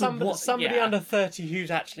 Somebody under 30 who's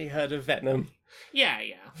actually heard of Venom. Yeah.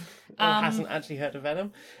 Or hasn't actually heard of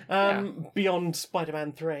Venom. Beyond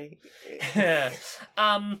Spider-Man 3.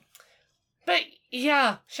 But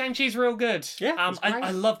yeah, Shang-Chi's real good. Yeah, it's great. I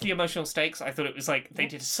loved the emotional stakes. I thought it was like they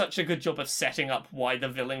did such a good job of setting up why the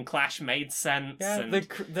villain clash made sense. Yeah, and...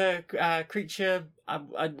 the creature,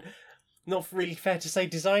 not really fair to say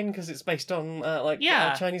design because it's based on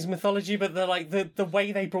Chinese mythology, but the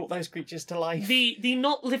way they brought those creatures to life. The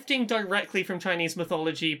not lifting directly from Chinese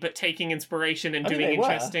mythology, but taking inspiration and doing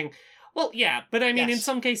interesting. Well, yeah, but I mean, in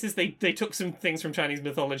some cases, they took some things from Chinese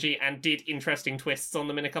mythology and did interesting twists on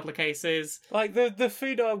them in a couple of cases. Like, the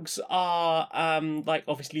Fu Dogs are,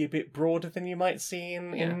 obviously a bit broader than you might see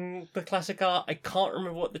in the classic art. I can't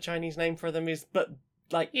remember what the Chinese name for them is, but,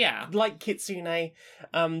 like Kitsune,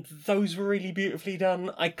 those were really beautifully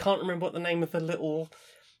done. I can't remember what the name of the little...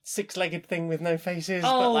 six-legged thing with no faces.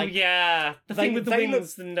 Oh, but the thing with the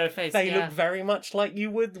wings and no face. They look very much like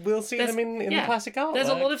we'll see them in the classic art. There's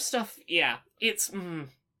a lot of stuff. Yeah, it's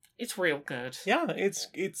real good. Yeah,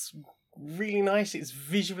 it's really nice. It's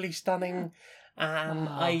visually stunning, and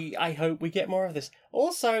I hope we get more of this.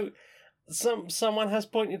 Also, someone has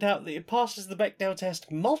pointed out that it passes the Bechdel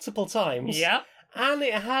test multiple times. Yeah, and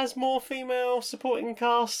it has more female supporting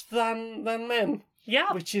cast than men.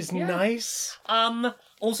 Yeah, which is nice.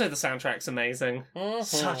 Also, the soundtrack's amazing.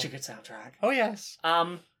 Such a good soundtrack. Oh, yes.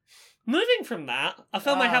 Moving from that, a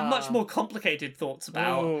film I have much more complicated thoughts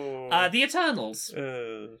about. The Eternals.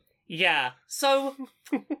 Yeah. So,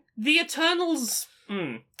 The Eternals...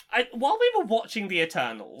 while we were watching The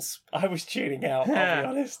Eternals... I was tuning out, I'll be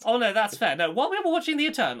honest. Oh, no, that's fair. No, while we were watching The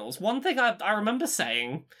Eternals, one thing I remember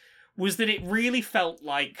saying was that it really felt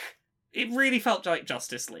like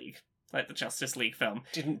Justice League. Like the Justice League film.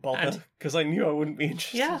 Didn't bother, because I knew I wouldn't be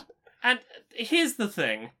interested. Yeah. And here's the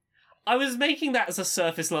thing. I was making that as a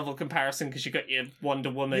surface level comparison because you got your Wonder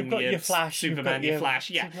Woman, You've got your Flash, you've Superman, got your your Flash,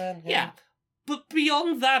 yeah. Superman, Yeah. But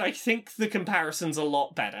beyond that, I think the comparison's a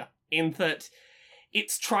lot better in that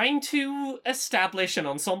it's trying to establish an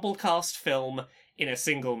ensemble cast film in a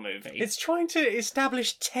single movie. It's trying to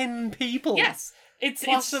establish 10 people. Yes. It's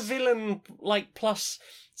Plus a villain, like, plus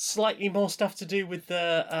slightly more stuff to do with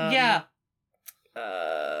the... yeah.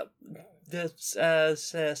 The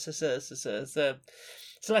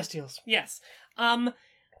Celestials. Yes.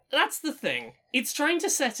 That's the thing. It's trying to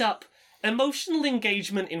set up emotional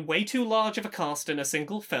engagement in way too large of a cast in a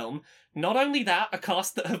single film. Not only that, a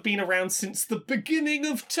cast that have been around since the beginning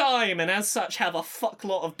of time and as such have a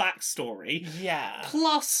fucklot of backstory. Yeah.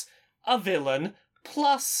 Plus a villain,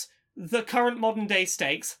 plus the current modern day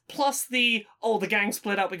stakes, plus the gang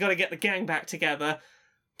split up, we gotta get the gang back together,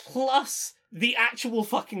 plus the actual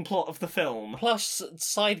fucking plot of the film. Plus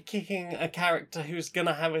sidekicking a character who's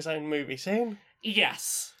gonna have his own movie soon.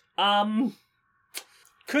 Yes.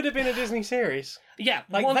 Could have been a Disney series. Yeah.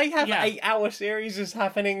 Like, they have 8-hour series is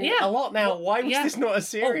happening a lot now. Why was this not a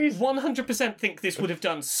series? 100% think this would have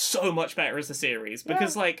done so much better as a series,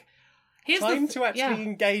 because, like, here's time to actually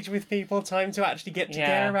engage with people, time to actually get to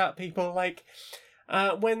care about people. Like,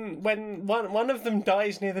 when one of them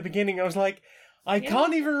dies near the beginning, I was like, I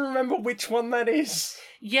can't even remember which one that is.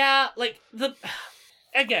 Yeah, like,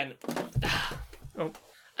 Again,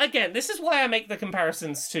 this is why I make the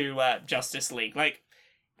comparisons to Justice League. Like,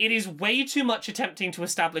 it is way too much attempting to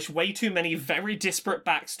establish way too many very disparate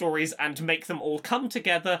backstories and make them all come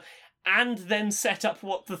together and then set up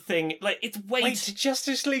what the thing... Like, it's way Wait, did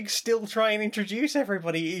Justice League still try and introduce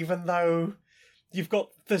everybody, even though you've got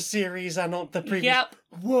the series and not the previous... Yep.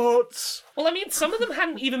 What? Well, I mean, some of them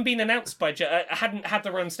hadn't even been announced by... hadn't had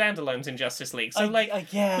their own standalones in Justice League. So, I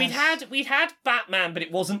guess. we'd had Batman, but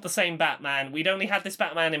it wasn't the same Batman. We'd only had this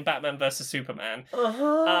Batman in Batman vs. Superman.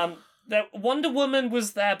 Uh-huh. Wonder Woman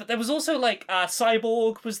was there, but there was also, like,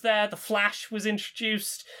 Cyborg was there, The Flash was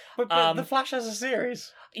introduced. But The Flash has a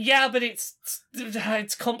series. Yeah, but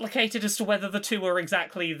it's complicated as to whether the two are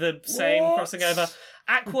exactly the same crossing over.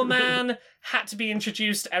 Aquaman had to be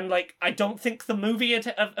introduced, and, like, I don't think the movie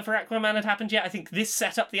for Aquaman had happened yet. I think this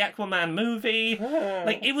set up the Aquaman movie.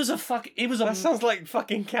 Like, it was a That sounds like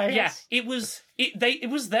fucking chaos. Yeah, it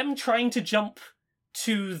was them trying to jump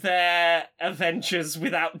to their Avengers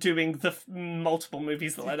without doing the multiple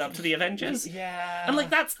movies that led up to the Avengers. Yeah. And, like,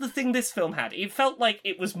 that's the thing this film had. It felt like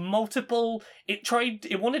it was multiple...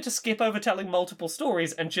 It wanted to skip over telling multiple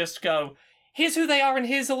stories and just go, here's who they are, and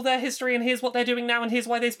here's all their history, and here's what they're doing now, and here's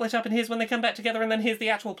why they split up, and here's when they come back together, and then here's the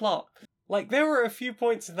actual plot. Like, there were a few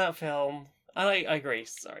points in that film... And I agree,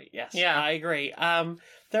 sorry, yes. Yeah. I agree.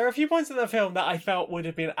 There are a few points in the film that I felt would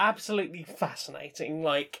have been absolutely fascinating,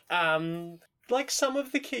 like some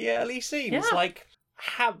of the key early scenes,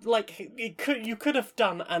 you could have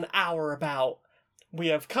done an hour about, we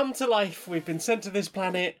have come to life, we've been sent to this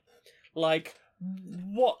planet, like,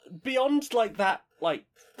 what, beyond, like, that, like,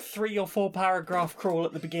 3 or 4 paragraph crawl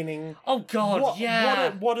at the beginning. Oh god,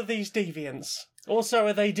 What are these deviants? Also,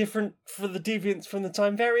 are they different for the deviants from the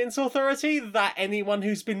Time Variance Authority that anyone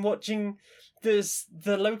who's been watching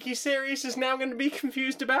the Loki series is now going to be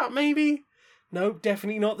confused about, maybe? No,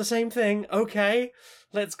 definitely not the same thing. Okay,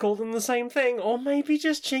 let's call them the same thing, or maybe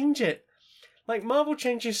just change it. Like, Marvel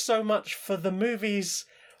changes so much for the movies,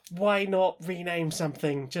 why not rename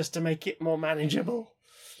something just to make it more manageable?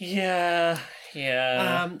 Yeah.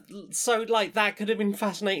 So, like, that could have been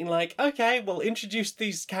fascinating. Like, okay, we'll introduce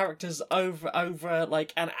these characters over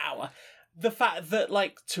like, an hour. The fact that,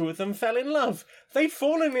 like, 2 of them fell in love. They'd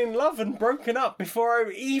fallen in love and broken up before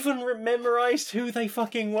I even memorised who they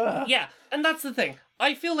fucking were. Yeah, and that's the thing.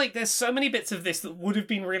 I feel like there's so many bits of this that would have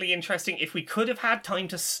been really interesting if we could have had time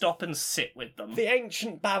to stop and sit with them. The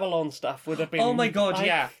ancient Babylon stuff would have been... Oh my god, like,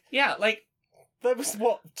 yeah. Yeah, like... There was,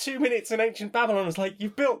 2 minutes in ancient Babylon? It's like,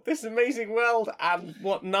 you've built this amazing world, and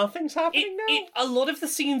nothing's happening now? A lot of the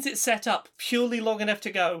scenes it set up purely long enough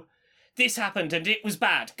to go, this happened and it was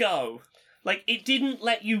bad, go. Like, it didn't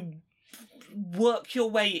let you work your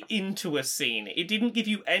way into a scene. It didn't give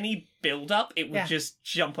you any build-up. It would just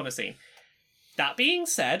jump on a scene. That being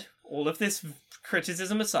said, all of this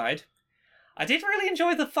criticism aside, I did really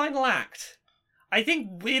enjoy the final act. I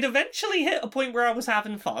think it eventually hit a point where I was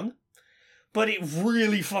having fun, but it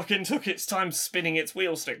really fucking took its time spinning its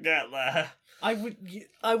wheels to get there.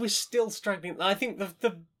 I was still struggling. I think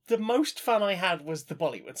the most fun I had was the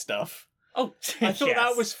Bollywood stuff. Oh, I thought yes.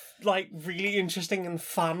 that was, like, really interesting and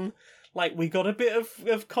fun. Like, we got a bit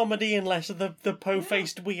of comedy and less of the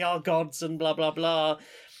po-faced we are gods and blah, blah, blah.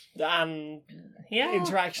 and Yeah.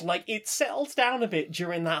 interaction. Like, it settles down a bit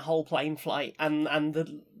during that whole plane flight and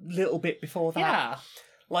the little bit before that. Yeah.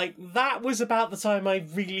 Like, that was about the time I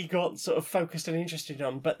really got sort of focused and interested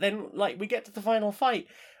on. But then, like, we get to the final fight.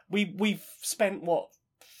 We've spent,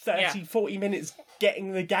 30, 40 minutes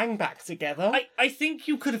getting the gang back together. I think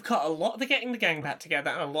you could have cut a lot of the getting the gang back together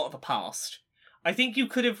and a lot of the past. I think you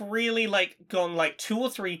could have really, gone, 2 or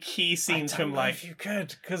 3 key scenes I from, don't know if you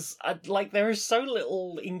could, because, there is so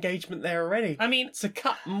little engagement there already. I mean, To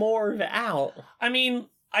cut more of it out.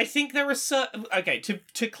 I think there are certain... Okay,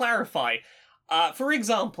 to clarify, for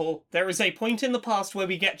example, there is a point in the past where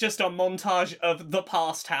we get just a montage of the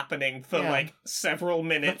past happening for, Yeah. several The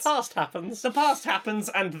minutes. past happens. The past happens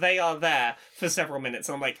and they are there for several minutes.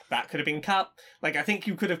 And I'm like, that could have been cut. I think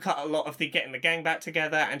you could have cut a lot of the getting the gang back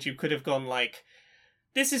together and you could have gone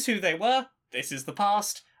this is who they were, this is the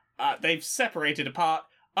past, they've separated apart,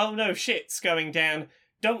 oh no, shit's going down,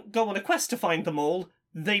 don't go on a quest to find them all,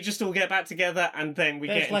 they just all get back together and then we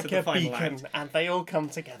There's get into the a final beacon, act. and they all come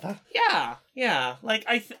together. Yeah.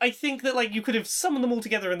 I think that you could have summoned them all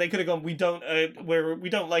together and they could have gone, we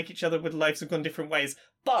don't like each other, with lives have gone different ways,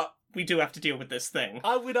 but we do have to deal with this thing.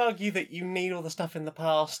 I would argue that you need all the stuff in the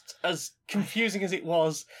past, as confusing as it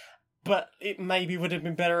was, but it maybe would have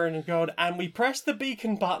been better in a god. And we pressed the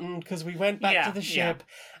beacon button because we went back to the ship,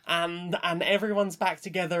 and everyone's back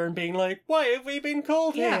together and being like, why have we been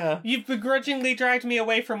called here? You've begrudgingly dragged me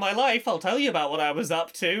away from my life, I'll tell you about what I was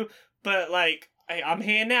up to, but I'm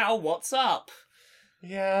here now, what's up?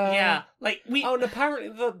 Yeah. We... Oh, and apparently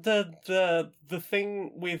the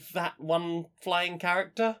thing with that one flying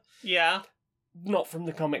character, Yeah. not from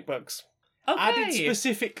the comic books. Okay. Added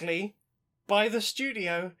specifically by the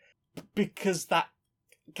studio because that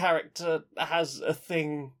character has a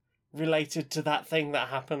thing related to that thing that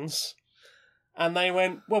happens. And they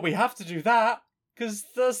went, well, we have to do that because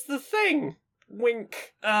that's the thing.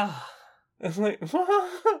 Wink. It's like,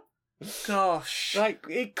 Gosh.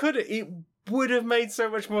 it would have made so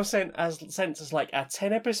much more sense as a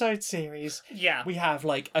 10 episode series. Yeah. We have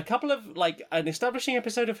a couple of an establishing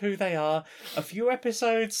episode of who they are, a few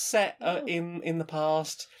episodes set in the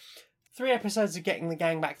past, 3 episodes of getting the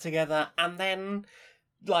gang back together, and then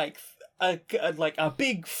a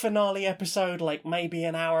big finale episode, maybe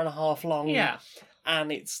an hour and a half long. Yeah.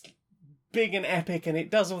 And it's big and epic, and it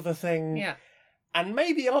does all the thing. Yeah. And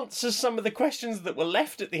maybe answers some of the questions that were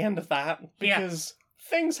left at the end of that, because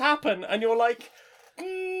things happen, and you're like,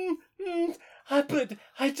 but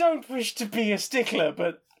I don't wish to be a stickler,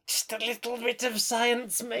 but just a little bit of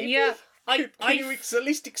science, maybe? Yeah. Can you at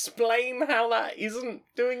least explain how that isn't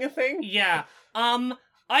doing a thing? Yeah.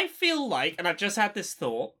 I feel like, and I've just had this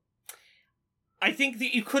thought, I think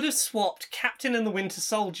that you could have swapped Captain and the Winter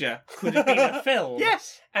Soldier could have been a film.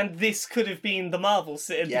 Yes! And this could have been the Marvel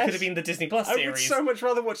series. Yes. Could have been the Disney Plus I series. would so much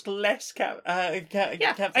rather watch less Captain I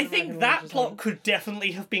think America that than plot could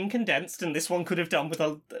definitely have been condensed, and this one could have done with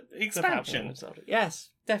a the expansion. Falcon Soldier. Yes,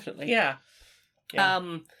 definitely. Yeah.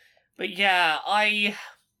 Yeah. But yeah, I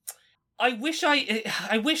wish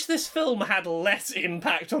this film had less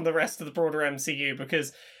impact on the rest of the broader MCU,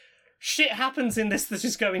 because shit happens in this that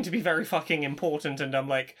is going to be very fucking important, and I'm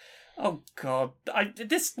like, oh god,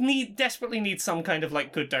 this desperately needs some kind of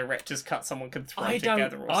good director's cut someone could throw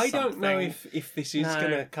together or something. I don't know if this is No.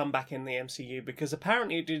 going to come back in the MCU, because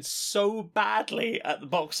apparently it did so badly at the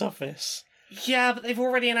box office. Yeah, but they've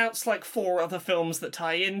already announced 4 other films that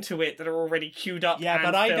tie into it that are already queued up. Yeah, and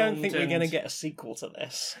but I don't filmed think we're and- going to get a sequel to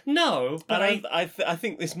this. No, but And I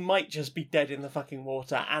think this might just be dead in the fucking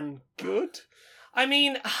water, and good. I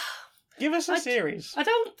mean, Give us a series. I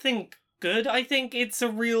don't think good. I think it's a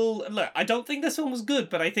real look. I don't think this film was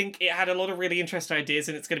good, but I think it had a lot of really interesting ideas,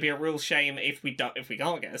 and it's going to be a real shame if we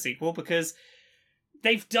can't get a sequel, because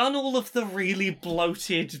they've done all of the really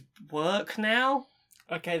bloated work now.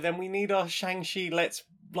 Okay, then we need our Shang-Chi, let's,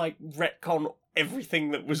 retcon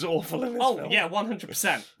everything that was awful in this Oh, film. yeah,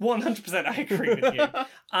 100%. 100% I agree with you.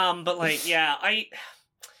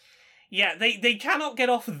 They cannot get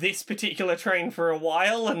off this particular train for a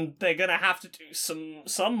while, and they're gonna have to do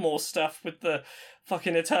some more stuff with the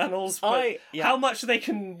fucking Eternals, but how much they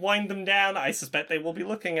can wind them down, I suspect they will be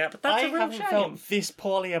looking at, but that's I a real haven't shame. felt this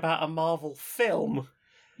poorly about a Marvel film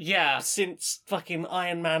Yeah. since fucking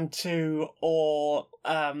Iron Man 2 or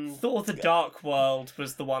Thor the Dark World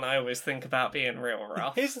was the one I always think about being real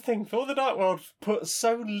rough. Here's the thing, Thor the Dark World put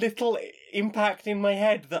so little impact in my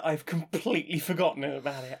head that I've completely forgotten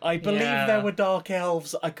about it. I believe Yeah. there were dark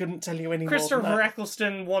elves, I couldn't tell you any more Christopher than that.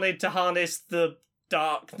 Eccleston wanted to harness the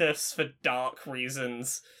darkness for dark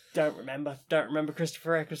reasons. don't remember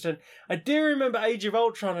Christopher Eccleston. I do remember Age of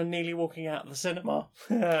Ultron and nearly walking out of the cinema.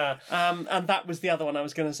 And that was the other one I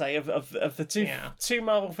was going to say of the two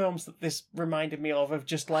Marvel films that this reminded me of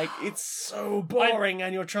just like, it's so boring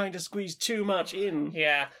and you're trying to squeeze too much in.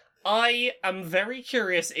 Yeah. I am very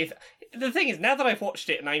curious if... The thing is, now that I've watched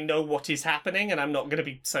it and I know what is happening and I'm not going to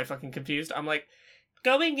be so fucking confused, I'm like,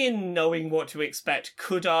 going in knowing what to expect,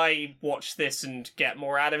 could I watch this and get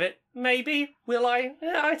more out of it? Maybe. Will I?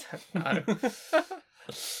 Yeah, I don't know.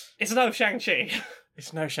 It's no Shang-Chi.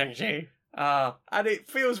 It's no Shang-Chi. And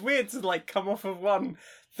it feels weird to like come off of one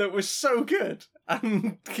that was so good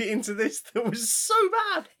and get into this that was so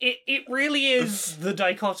bad. It really is the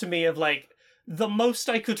dichotomy of like, the most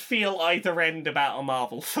I could feel either end about a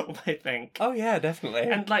Marvel film, I think. Oh yeah, definitely.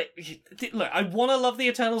 And like, look, I want to love the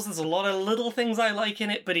Eternals. There's a lot of little things I like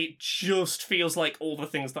in it, but it just feels like all the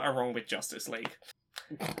things that are wrong with Justice League.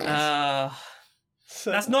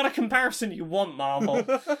 That's not a comparison you want, Marvel.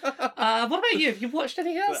 What about you? Have you watched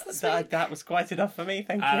anything else this week? That was quite enough for me,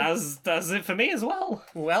 thank you. That's it for me as well.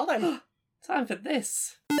 Well then. Time for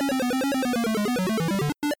this.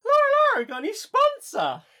 Laura, got a new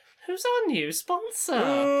sponsor. Who's our new sponsor?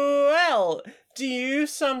 Well, do you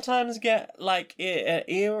sometimes get, like,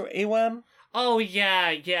 earworm? Oh,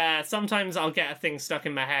 yeah. Sometimes I'll get a thing stuck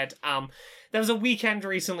in my head. There was a weekend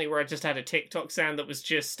recently where I just had a TikTok sound that was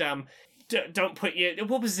just, don't put your...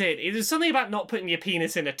 What was it? It was something about not putting your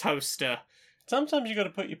penis in a toaster. Sometimes you got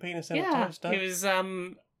to put your penis in a toaster. It was,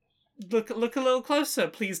 look a little closer.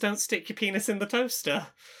 Please don't stick your penis in the toaster.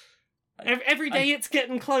 Every day it's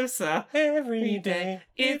getting closer. Every day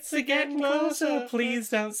it's getting closer. Please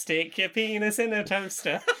don't stick your penis in a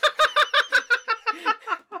toaster.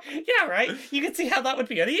 Yeah, right? You can see how that would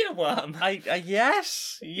be an earworm.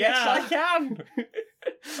 Yes, I can.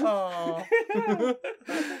 So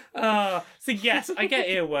yes, I get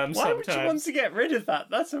earworms sometimes. Why would you want to get rid of that?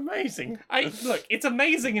 That's amazing. Look, it's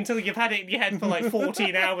amazing until you've had it in your head for like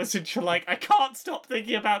 14 hours and you're like, I can't stop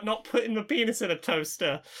thinking about not putting my penis in a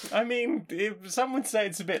toaster. I mean, some would say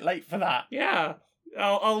it's a bit late for that. Yeah.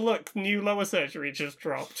 Oh, look, new lower surgery just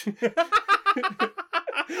dropped.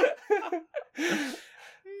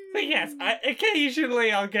 But yes,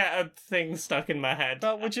 occasionally I'll get a thing stuck in my head.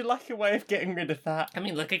 But would you like a way of getting rid of that? I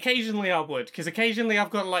mean, look, occasionally I would, because occasionally I've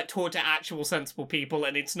got to, like, talk to actual sensible people,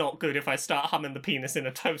 and it's not good if I start humming the penis in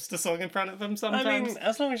a toaster song in front of them sometimes. I mean,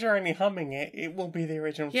 as long as you're only humming it, it will be the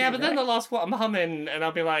original Yeah, tune, but then right? they'll ask what I'm humming, and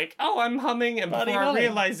I'll be like, oh, I'm humming, and before I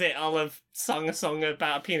realise it, I'll have sung a song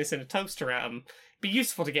about a penis in a toaster at them. Be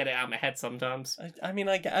useful to get it out of my head sometimes. I mean,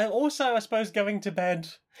 also, I suppose, going to bed.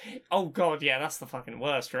 Oh god, yeah, that's the fucking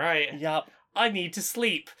worst, right? Yup. I need to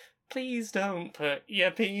sleep. Please don't put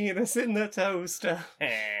your penis in the toaster.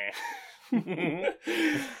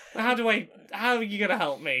 How are you gonna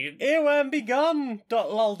help me?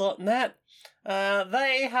 Earwormbegone.lol.net.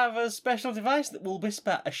 They have a special device that will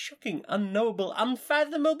whisper a shocking, unknowable,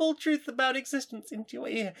 unfathomable truth about existence into your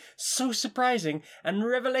ear. So surprising and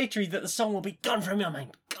revelatory that the song will be gone from your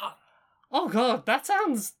mind. Gone. Oh god, that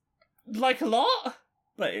sounds like a lot.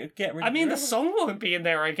 But get rid I mean, of the song won't be in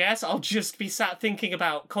there, I guess. I'll just be sat thinking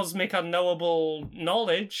about cosmic unknowable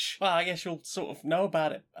knowledge. Well, I guess you'll sort of know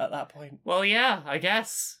about it at that point. Well, yeah, I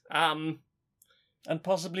guess. And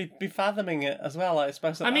possibly be fathoming it as well, I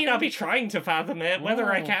suppose. I mean, I'll be trying to fathom it.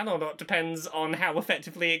 Whether I Whoa. can or not depends on how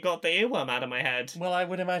effectively it got the earworm out of my head. Well, I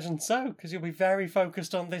would imagine so, because you'll be very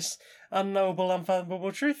focused on this unknowable,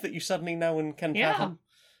 unfathomable truth that you suddenly know and can fathom.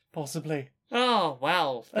 Possibly. Oh,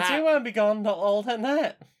 well. That's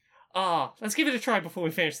earwormbegone.lol.net. Let's give it a try before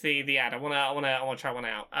we finish the ad. I wanna try one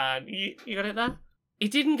out. You got it there?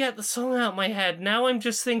 It didn't get the song out of my head. Now I'm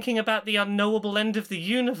just thinking about the unknowable end of the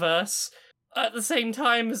universe at the same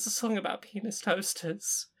time as the song about penis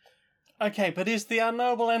toasters. Okay, but is the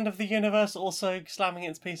unknowable end of the universe also slamming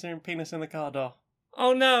its penis in the car door?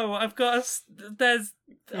 Oh no, I've got there's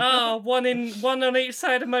one on each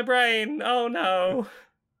side of my brain. Oh no.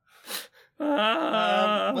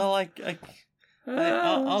 Well,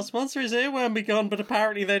 our sponsor is Earworm Begone, but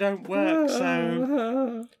apparently they don't work,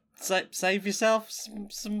 so save yourself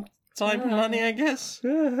some time and money, I guess.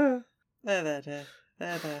 There.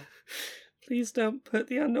 Please don't put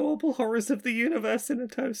the unknowable horrors of the universe in a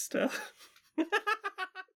toaster.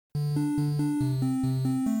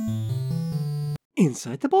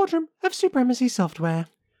 Inside the boardroom of Supremacy Software.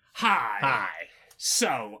 Hi.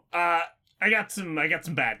 So, I got some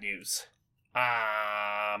bad news.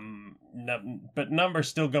 But numbers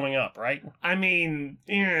still going up, right? I mean,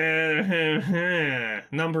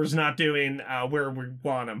 numbers not doing where we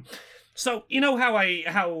want them. So you know how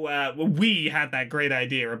we had that great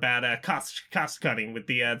idea about cost cutting with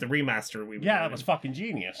the remaster we were Yeah, doing? that was fucking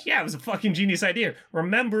genius. Yeah, it was a fucking genius idea.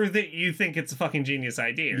 Remember that you think it's a fucking genius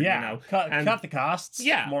idea. Yeah, you know? cut the costs.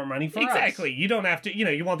 Yeah, more money for us. Exactly. You don't have to.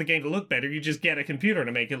 You want the game to look better. You just get a computer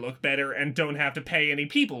to make it look better, and don't have to pay any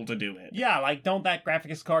people to do it. Yeah, like don't that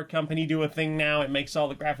graphics card company do a thing now? It makes all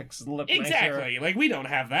the graphics look nicer. Exactly. Like we don't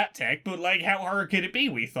have that tech, but like how hard could it be?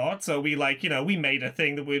 We thought so. We we made a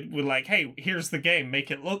thing that would like, hey, here's the game,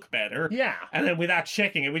 make it look better. Yeah. And then without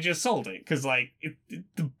checking it, we just sold it because like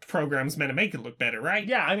the program's meant to make it look better, right?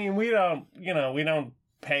 Yeah, I mean we don't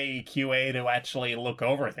pay QA to actually look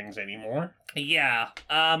over things anymore. Yeah.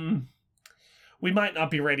 We might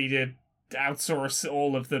not be ready to outsource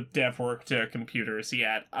all of the dev work to computers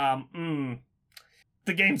yet.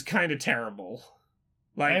 The game's kind of terrible.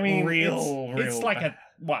 Like, I mean, real it's like bad.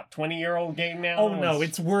 a 20-year-old game now. Oh no,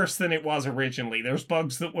 it's worse than it was originally. There's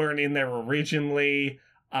bugs that weren't in there originally.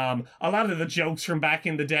 A lot of the jokes from back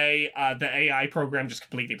in the day, the AI program just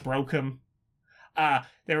completely broke them.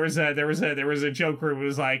 There was a joke where it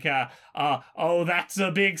was like, oh, that's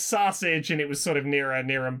a big sausage, and it was sort of near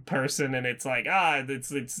a person, and it's like,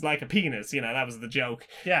 it's like a penis, that was the joke.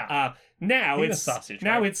 Yeah. Now Penis it's sausage,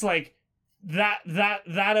 now right? it's like that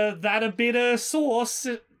a bit of sauce.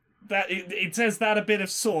 That it says that a bit of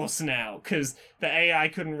sauce now because the AI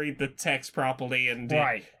couldn't read the text properly and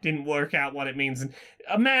Right. didn't work out what it means. And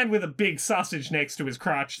a man with a big sausage next to his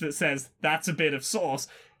crotch that says that's a bit of sauce.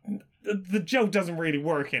 The joke doesn't really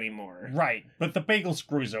work anymore. Right, but the bagel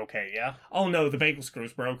screw's okay, yeah? Oh no, the bagel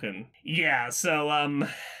screw's broken. Yeah, so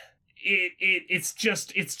it's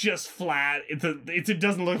just flat. It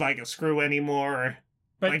doesn't look like a screw anymore.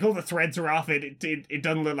 But- like all the threads are off it. It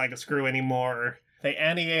doesn't look like a screw anymore. They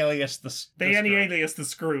anti-alias the They screw. anti-aliased the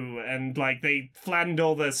screw and like they flattened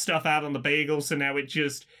all the stuff out on the bagel, so now it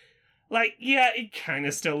just like yeah, it kind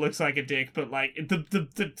of still looks like a dick, but like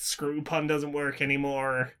the screw pun doesn't work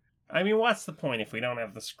anymore. I mean, what's the point if we don't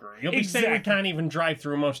have the screw? You'll be saying we Exactly. can't even drive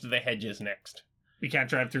through most of the hedges next. We can't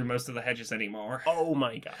drive through most of the hedges anymore. Oh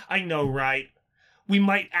my god. I know, right? We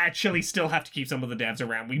might actually still have to keep some of the devs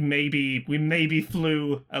around. We maybe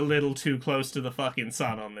flew a little too close to the fucking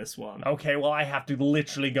sun on this one. Okay, well I have to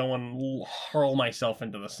literally go and hurl myself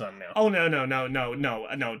into the sun now. Oh no,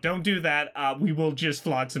 don't do that. We will just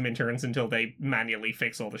flog some interns until they manually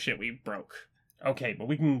fix all the shit we broke. Okay, but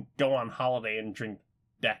we can go on holiday and drink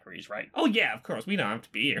daiquiris, right? Oh yeah, of course, we don't have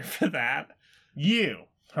to be here for that. You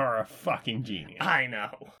are a fucking genius. I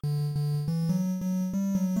know.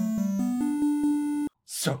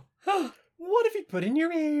 So, What have you put in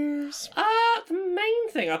your ears? the main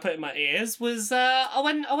thing I put in my ears was I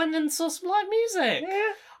went and saw some live music.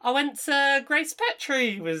 Yeah. I went Grace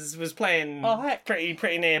Petrie was playing Oh, heck. pretty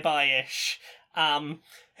nearby-ish.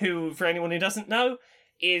 Who, for anyone who doesn't know,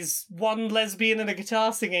 is one lesbian and a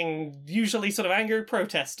guitar singing usually sort of angry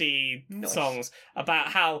protesty Nice. songs about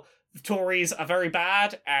how the Tories are very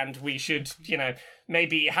bad and we should,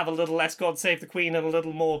 maybe have a little less God Save the Queen and a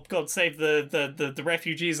little more God Save the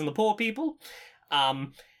refugees and the poor people.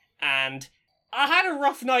 And I had a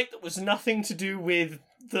rough night that was nothing to do with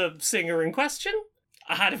the singer in question.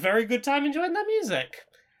 I had a very good time enjoying their music.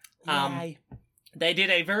 Yay. They did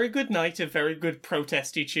a very good night of very good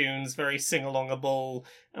protesty tunes, very sing-alongable,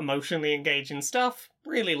 emotionally engaging stuff.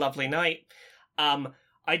 Really lovely night.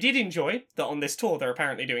 I did enjoy that on this tour they're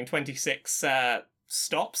apparently doing 26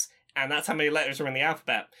 stops, and that's how many letters are in the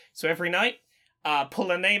alphabet. So every night,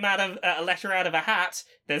 pull a letter out of a hat.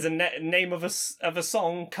 There's a name of a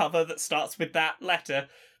song cover that starts with that letter.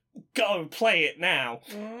 Go play it now.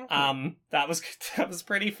 That was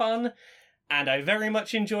pretty fun, and I very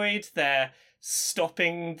much enjoyed their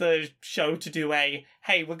stopping the show to do a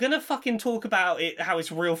hey, we're gonna fucking talk about it, how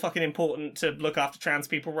it's real fucking important to look after trans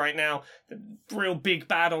people right now, the real big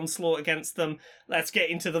bad onslaught against them. Let's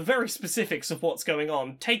get into the very specifics of what's going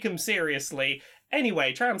on. Take them seriously.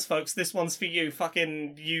 Anyway, trans folks, this one's for you.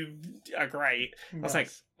 Fucking, you are great. I was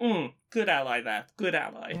like, good ally there. Good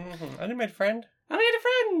ally. I didn't make a friend. I made a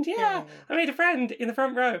friend, yeah. I made a friend in the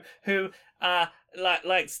front row who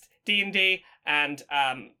likes D&D and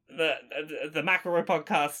the McElroy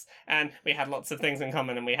podcasts, and we had lots of things in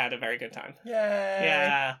common, and we had a very good time. Yay.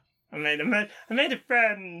 Yeah, I made a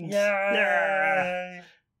friend. Yay. Yeah.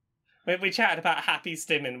 We chatted about happy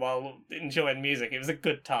stimming while enjoying music. It was a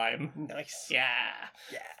good time. Nice. Yeah.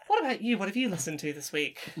 What about you? What have you listened to this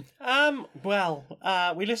week? Well,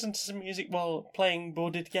 we listened to some music while playing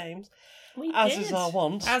boarded games. We As did. is our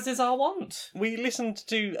wont. As is our want. We listened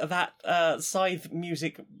to that Scythe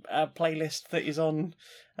music playlist that is on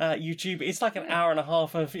YouTube. It's like an hour and a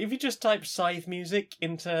half of. If you just type Scythe music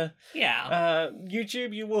into Yeah.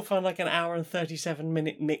 YouTube, you will find like an hour and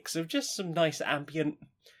 37-minute mix of just some nice ambient,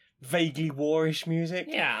 vaguely warish music.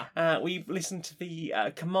 Yeah. We listened to the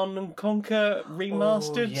Command and Conquer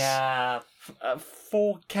remastered. Oh, yeah.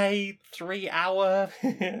 4K 3-hour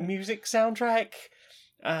music soundtrack.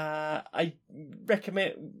 I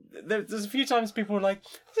recommend. There's a few times people are like,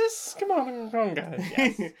 "This Command and Conquer."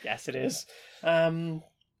 Yes, yes, it is. And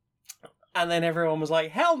then everyone was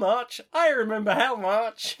like, "How much?" I remember how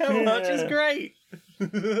much. How much is great.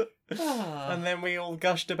 And then we all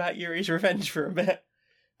gushed about Yuri's Revenge for a bit.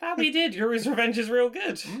 That we did. Yuri's Revenge is real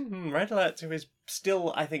good. Red Alert 2 is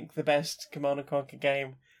still, I think, the best Command and Conquer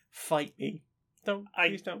game. Fight me.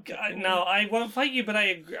 Please don't. No, I won't fight you, but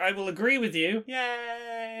I will agree with you.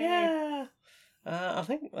 Yay! Yeah. I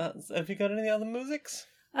think that's. Have you got any other musics?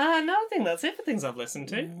 No, I think that's it for things I've listened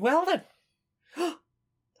to. Well then.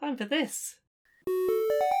 Time for this.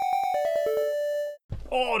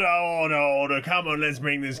 Order. Come on, let's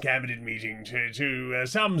bring this cabinet meeting to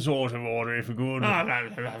some sort of order, if we could.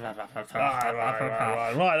 Right, okay.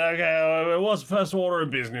 What's the first order of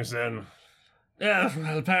business, then? Yeah,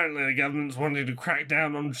 well, apparently the government's wanting to crack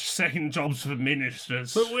down on second jobs for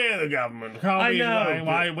ministers. But we're the government. Can't I we? know,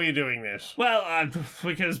 Why are we doing this? Well,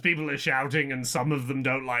 because people are shouting and some of them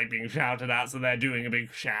don't like being shouted at, so they're doing a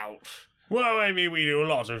big shout. Well, maybe we do a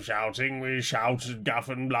lot of shouting. We shout, guff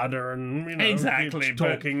and bladder and, Exactly, keep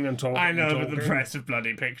but talking and talking. I know, and but the talking. press have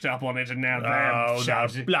bloody picked up on it, and now Oh, they're the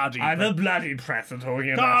shouting. bloody The bloody press are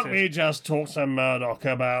talking about Can't we it. just talk to Murdoch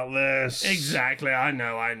about this? Exactly, I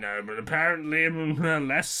know, but apparently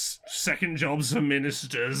less second jobs for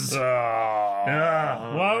ministers. Well,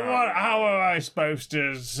 how am I supposed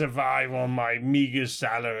to survive on my meagre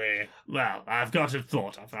salary? Well, I've got a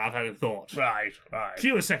thought. I've had a thought. Right.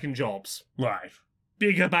 Fewer second jobs. Right.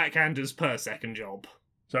 Bigger backhanders per second job.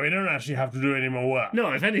 So we don't actually have to do any more work.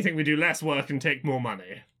 No, if anything, we do less work and take more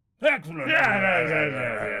money. Excellent.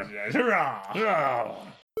 Yes. Hurrah!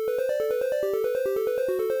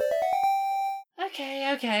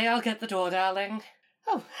 Okay, I'll get the door, darling.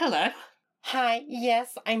 Oh, hello. Hi,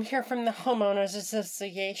 yes, I'm here from the Homeowners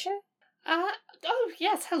Association. Oh,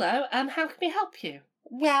 yes, hello. How can we help you?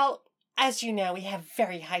 Well, as you know, we have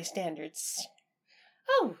very high standards.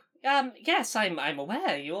 Oh, yes, I'm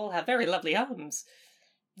aware. You all have very lovely homes.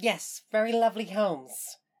 Yes, very lovely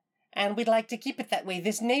homes. And we'd like to keep it that way.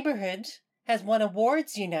 This neighborhood has won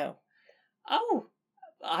awards, you know. Oh,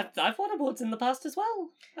 I've won awards in the past as well.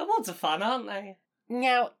 Awards are fun, aren't they?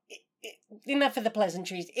 Now, enough of the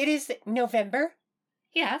pleasantries. It is November,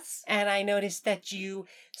 Yes. and I noticed that you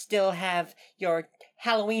still have your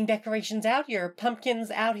Halloween decorations out, your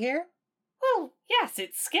pumpkins out here. Well, yes,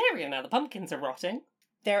 it's scary now the pumpkins are rotting.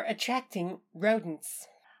 They're attracting rodents.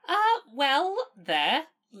 Well, they're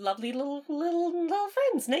lovely little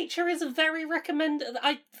friends. Nature is I'm very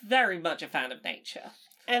much a fan of nature.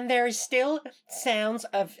 And there is still sounds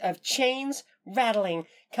of chains rattling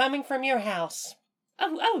coming from your house.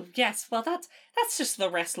 Oh, yes. Well, that's just the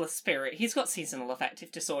restless spirit. He's got seasonal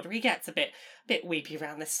affective disorder. He gets a bit weepy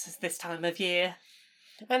around this time of year.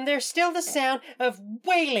 And there's still the sound of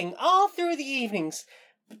wailing all through the evenings.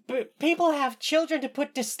 People have children to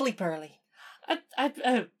put to sleep early.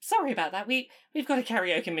 Sorry about that. We've got a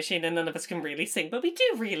karaoke machine and none of us can really sing, but we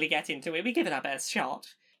do really get into it. We give it our best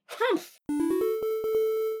shot. Humph.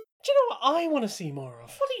 Do you know what I want to see more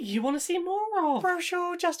of? What do you want to see more of?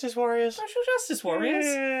 Social Justice Warriors. Social Justice Warriors?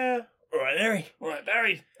 Yeah. Alright, Larry. Right,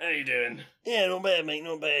 Barry, how you doing? Yeah, not bad, mate,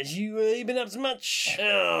 not bad. You been up to much?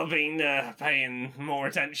 Oh, I've been paying more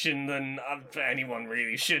attention than anyone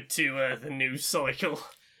really should to the news cycle.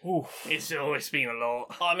 Oof. It's always been a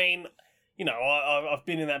lot. I mean, I've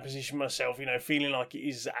been in that position myself, feeling like it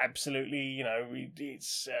is absolutely,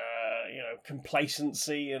 it's,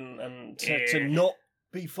 complacency and to not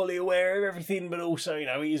be fully aware of everything, but also, it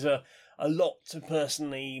is a lot to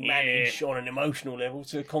personally manage on an emotional level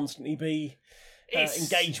to constantly be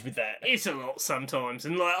engaged with that. It's a lot sometimes,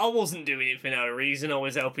 and I wasn't doing it for no reason. I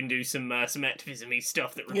was helping do some activism-y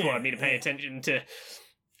stuff that required me to pay attention to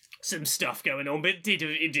some stuff going on, but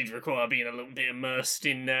it did require being a little bit immersed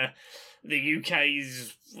in the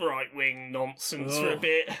UK's right-wing nonsense for a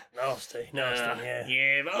bit. Nasty, yeah.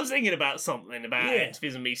 Yeah, but I was thinking about something about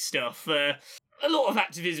activism-y stuff. A lot of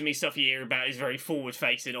activism-y stuff you hear about is very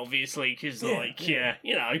forward-facing, obviously, because,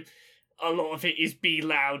 a lot of it is be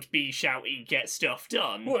loud, be shouty, get stuff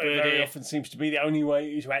done. Well, but, it very often seems to be the only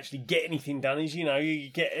way to actually get anything done is, you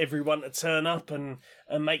get everyone to turn up and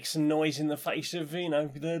make some noise in the face of,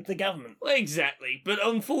 the government. Well, exactly. But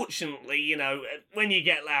unfortunately, when you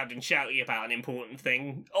get loud and shouty about an important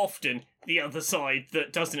thing, often the other side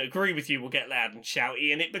that doesn't agree with you will get loud and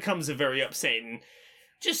shouty, and it becomes a very upsetting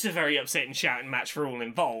shouting match for all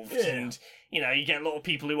involved. Yeah. And, you get a lot of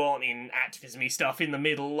people who aren't in activism-y stuff in the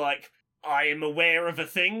middle, like, I am aware of a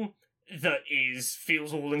thing that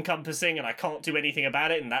feels all-encompassing and I can't do anything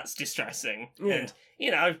about it, and that's distressing. Yeah.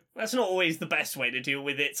 And, that's not always the best way to deal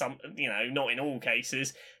with it. Not in all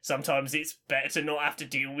cases. Sometimes it's better to not have to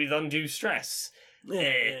deal with undue stress.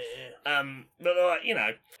 Yeah. But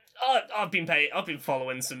I've been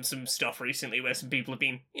following some stuff recently where some people have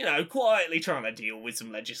been, quietly trying to deal with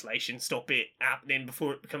some legislation, stop it happening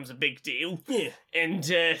before it becomes a big deal. Yeah. And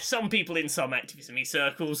some people in some activism-y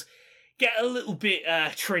circles get a little bit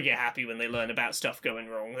trigger happy when they learn about stuff going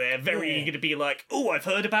wrong. They're very eager to be like, oh, I've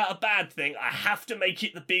heard about a bad thing, I have to make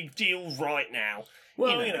it the big deal right now.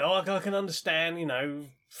 Well, I can understand,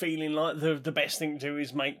 feeling like the best thing to do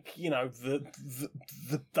is make,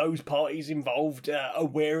 those parties involved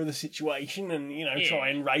aware of the situation and, try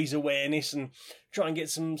and raise awareness and try and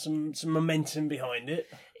get some momentum behind it.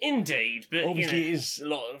 Indeed, but obviously it is a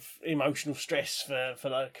lot of emotional stress for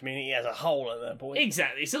the community as a whole at that point.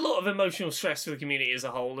 Exactly, it's a lot of emotional stress for the community as a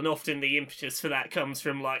whole, and often the impetus for that comes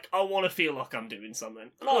from like, I want to feel like I'm doing something.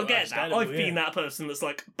 And I get that. I've been that person that's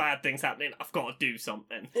like, bad things happening, I've got to do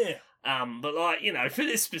something. Yeah. But like, for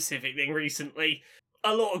this specific thing recently,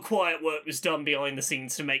 a lot of quiet work was done behind the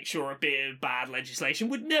scenes to make sure a bit of bad legislation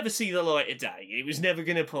would never see the light of day. It was never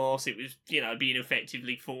going to pass. It was, being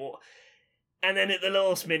effectively fought. And then at the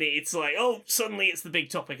last minute, it's like, oh, suddenly it's the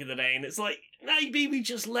big topic of the day, and it's like, maybe we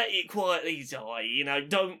just let it quietly die.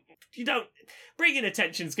 Bringing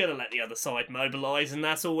attention's gonna let the other side mobilise, and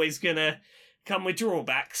that's always gonna come with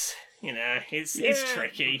drawbacks. It's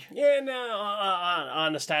tricky. Yeah, no, I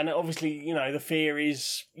understand it. Obviously, the fear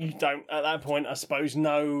is you don't, at that point, I suppose,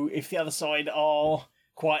 know if the other side are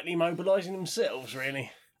quietly mobilising themselves,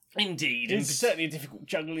 really. Indeed. It's certainly a difficult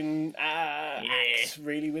juggling act,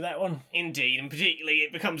 really, with that one. Indeed, and particularly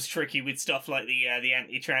it becomes tricky with stuff like the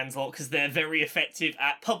anti-trans lot, because they're very effective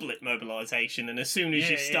at public mobilisation, and as soon as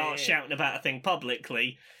you start shouting about a thing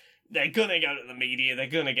publicly, they're gonna go to the media, they're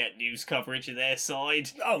gonna get news coverage of their side.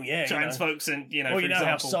 Oh, yeah. Trans folks and, for example...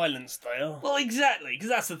 how silenced they are. Well, exactly, because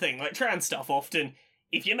that's the thing, like, trans stuff often...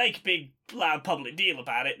 If you make a big, loud public deal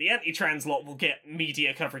about it, the anti-trans lot will get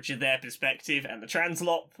media coverage of their perspective, and the trans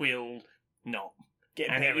lot will not. Get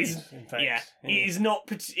and buried, in fact. It is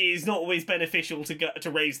not always beneficial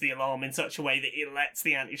to raise the alarm in such a way that it lets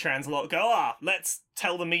the anti-trans lot go, let's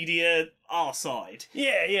tell the media our side.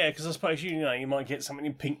 Yeah, because I suppose, you might get something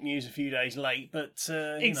in Pink News a few days late, but...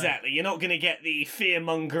 exactly, you're not going to get the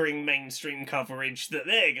fear-mongering mainstream coverage that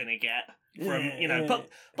they're going to get.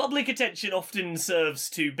 Public attention often serves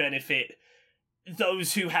to benefit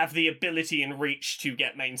those who have the ability and reach to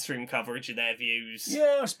get mainstream coverage of their views.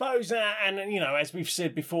 Yeah, I suppose, and as we've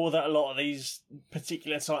said before, that a lot of these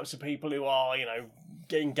particular types of people who are,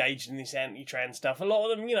 get engaged in this anti-trans stuff, a lot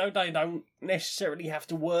of them, they don't necessarily have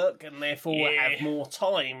to work and therefore have more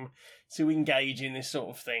time to engage in this sort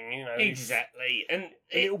of thing, Exactly. And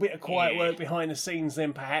a little bit of quiet work behind the scenes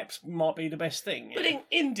then perhaps might be the best thing. But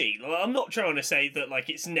indeed, I'm not trying to say that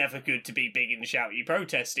it's never good to be big and shouty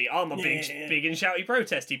protesty. I'm a big and shouty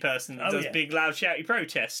protesty person that does big loud shouty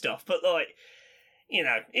protest stuff, but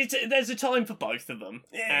there's a time for both of them.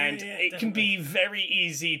 It can be very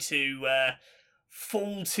easy to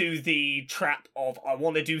fall to the trap of I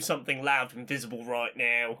want to do something loud and visible right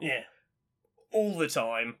now. Yeah. All the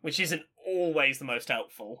time, which isn't always the most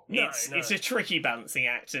helpful. It's a tricky balancing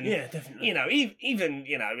act, and definitely. Even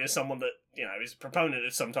as someone that is a proponent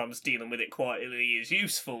of sometimes dealing with it quietly is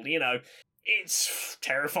useful. It's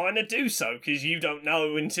terrifying to do so because you don't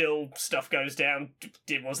know until stuff goes down.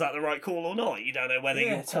 Was that the right call or not? You don't know whether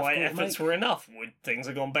your quiet efforts were enough. Would things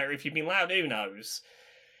have gone better if you'd been loud? Who knows?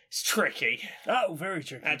 It's tricky. Oh, very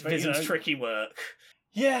tricky. Activism's tricky work.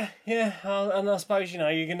 Yeah, and I suppose,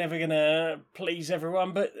 you're never going to please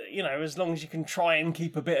everyone, but, as long as you can try and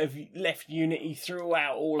keep a bit of left unity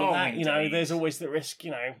throughout all of that, indeed. There's always the risk,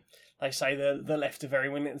 they say the left are very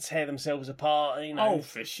willing to tear themselves apart,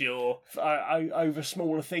 for sure. Over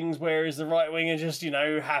smaller things, whereas the right wing are just,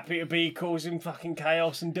 happy to be causing fucking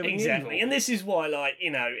chaos and doing exactly. evil. And this is why,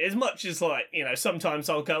 as much as, sometimes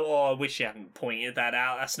I'll go, I wish you hadn't pointed that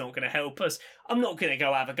out, that's not going to help us. I'm not going to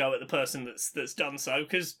go have a go at the person that's done so,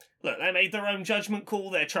 because look, they made their own judgment call.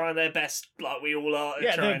 They're trying their best, like we all are.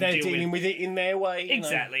 Yeah, trying they're to deal dealing with it in their way. you know.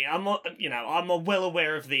 Exactly. I'm not, I'm well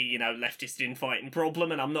aware of the, leftist infighting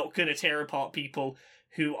problem, and I'm not going to tear apart people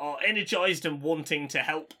who are energized and wanting to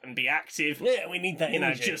help and be active. Yeah, we need that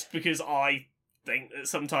energy. Just because I think that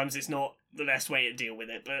sometimes it's not the best way to deal with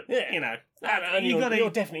it. But Yeah. And you're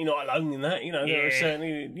definitely not alone in that. There are Yeah.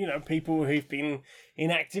 certainly, people who've been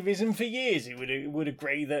in activism for years who would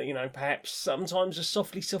agree that, perhaps sometimes a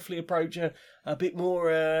softly approach a bit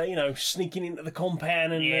more, sneaking into the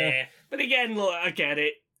compound and... yeah. But again, look, I get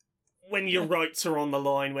it. When your rights are on the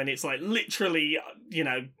line, when it's like literally,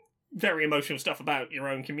 very emotional stuff about your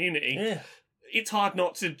own community, yeah. it's hard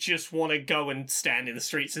not to just want to go and stand in the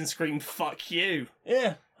streets and scream, fuck you.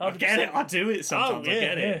 Yeah. I get it. I do it sometimes. Oh, yeah, I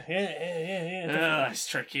get it. Yeah. It's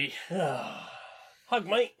tricky. Hug,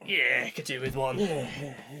 mate. Yeah, could do with one. Yeah,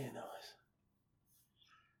 nice.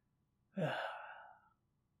 Yeah.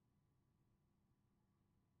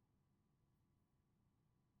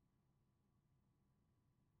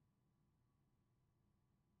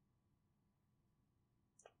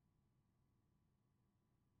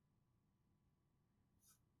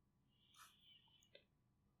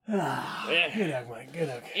 Good hug, mate. Good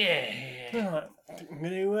hug. Yeah. Alright, I'm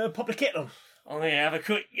going to pop the kettle on. I'm going to have a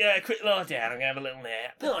quick lie down. I'm going to have a little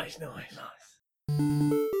nap. Nice.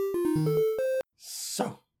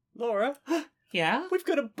 So, Laura, Yeah? we've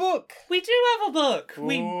got a book. We do have a book.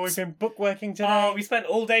 We've been bookworking today. Oh, we spent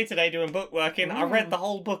all day today doing bookworking. I read the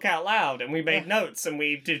whole book out loud, and we made notes, and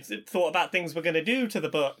we thought about things we're going to do to the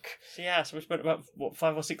book. So we spent about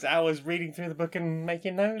 5 or 6 hours reading through the book and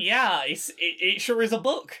making notes. Yeah, it sure is a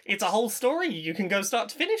book. It's a whole story. You can go start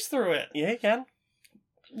to finish through it. Yeah, you can.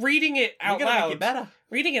 Reading it out We're gonna loud. make it better.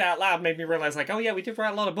 Reading it out loud made me realise, like, oh yeah, we did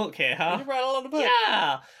write a lot of book here, huh? You write a lot of books.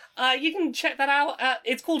 Yeah. You can check that out.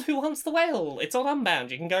 It's called Who Hunts the Whale. It's on Unbound.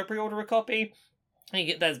 You can go pre-order a copy.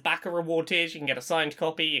 There's backer reward tiers. You can get a signed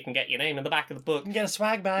copy. You can get your name in the back of the book. You can get a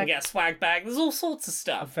swag You bag. can get a swag bag. There's all sorts of I'm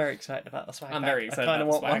stuff. very excited about the swag I'm bag. very excited I kind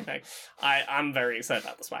about of the want swag one. bag. I'm very excited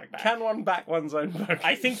about the swag bag. Can one back one's own book?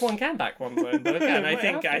 I think one can back one's own book, and I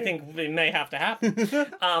think it may have to happen.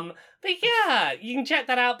 But yeah, you can check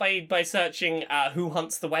that out by searching Who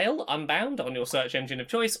Hunts the Whale, Unbound, on your search engine of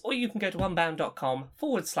choice, or you can go to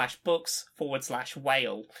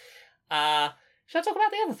unbound.com/books/whale. Should I talk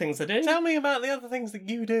about the other things I do? Tell me about the other things that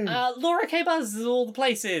you do. Laura K. Buzz is all the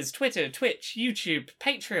places. Twitter, Twitch, YouTube,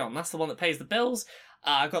 Patreon. That's the one that pays the bills.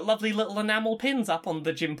 I've got lovely little enamel pins up on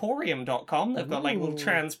thejimporium.com. They've got like little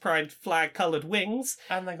trans pride flag coloured wings.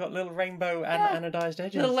 And they got little rainbow and anodized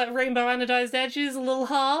edges. Little like, rainbow anodized edges, a little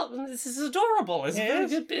heart. And this is adorable. It's a very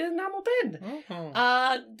good enamel pin.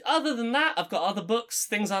 Mhm. Other than that, I've got other books,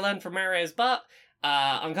 things I learned from Mario's butt.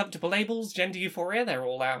 Uncomfortable Labels, Gender Euphoria, they're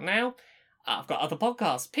all out now. I've got other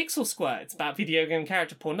podcasts. Pixel Squirt, it's about video game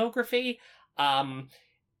character pornography.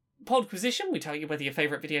 Podquisition, we tell you whether your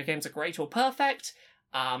favourite video games are great or perfect.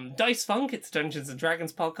 Dice Funk, it's Dungeons and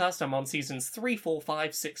Dragons podcast. I'm on seasons 3, 4,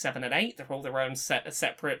 5, 6, 7, and 8. They're all their own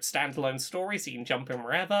separate standalone stories, so you can jump in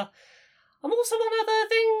wherever. I'm also on another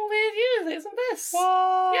thing with you, isn't this?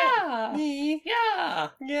 What? Yeah. Me? Yeah.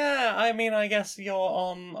 Yeah, I mean, I guess you're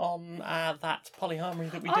on that polyharmony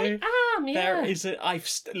that we do. I am, yeah. There is I've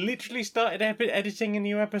literally started editing a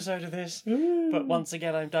new episode of this, but once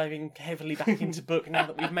again, I'm diving heavily back into book now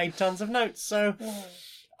that we've made tons of notes. So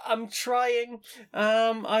I'm trying.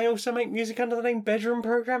 I also make music under the name Bedroom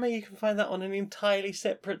Programmer. You can find that on an entirely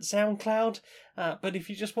separate SoundCloud. But if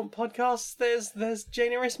you just want podcasts, there's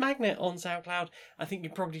Generous Magnet on SoundCloud. I think you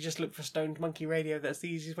probably just look for Stoned Monkey Radio. That's the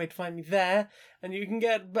easiest way to find me there. And you can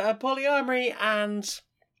get Polyamory and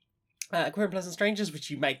Queer and Pleasant Strangers, which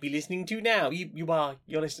you might be listening to now.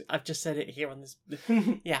 You're listening. I've just said it here on this.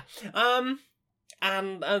 Yeah.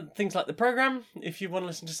 And things like the program. If you want to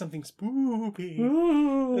listen to something spoopy,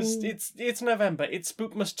 it's November. It's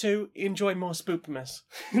Spookmas 2. Enjoy more Spookmas,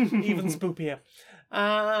 even spoopier.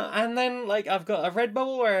 And then I've got a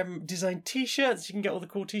Redbubble where I design T-shirts. You can get all the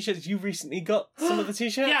cool T-shirts. You recently got some of the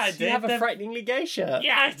T-shirts. Yeah, I did. You have a frighteningly gay shirt.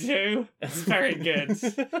 Yeah, I do. It's very good.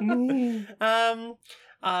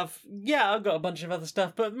 I've got a bunch of other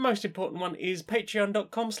stuff, but the most important one is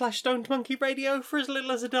patreon.com/stonedmonkeyradio. For as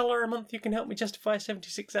little as $1 a month, you can help me justify a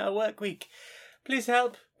 76-hour work week. Please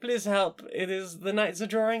help. Please help. The nights are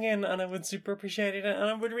drawing in, and I would super appreciate it, and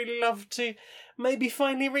I would really love to maybe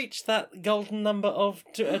finally reach that golden number of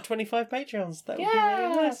 25 Patreons. That would be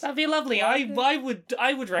really nice. That'd be lovely. I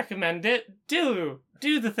would recommend it. Do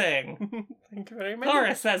the thing. Thank you very much.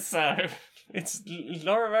 Laura says so. It's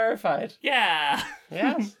Laura verified. Yeah.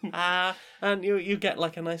 Yes. And you get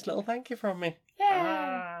a nice little thank you from me.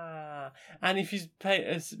 Yeah. And if you pay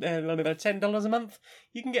 $10 a month,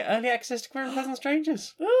 you can get early access to Very Pleasant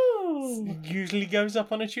Strangers. Ooh. Usually goes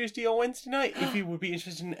up on a Tuesday or Wednesday night if you would be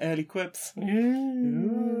interested in early quips.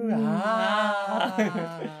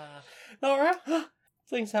 Laura,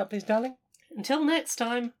 things out, please, darling. Until next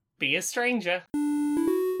time, be a stranger.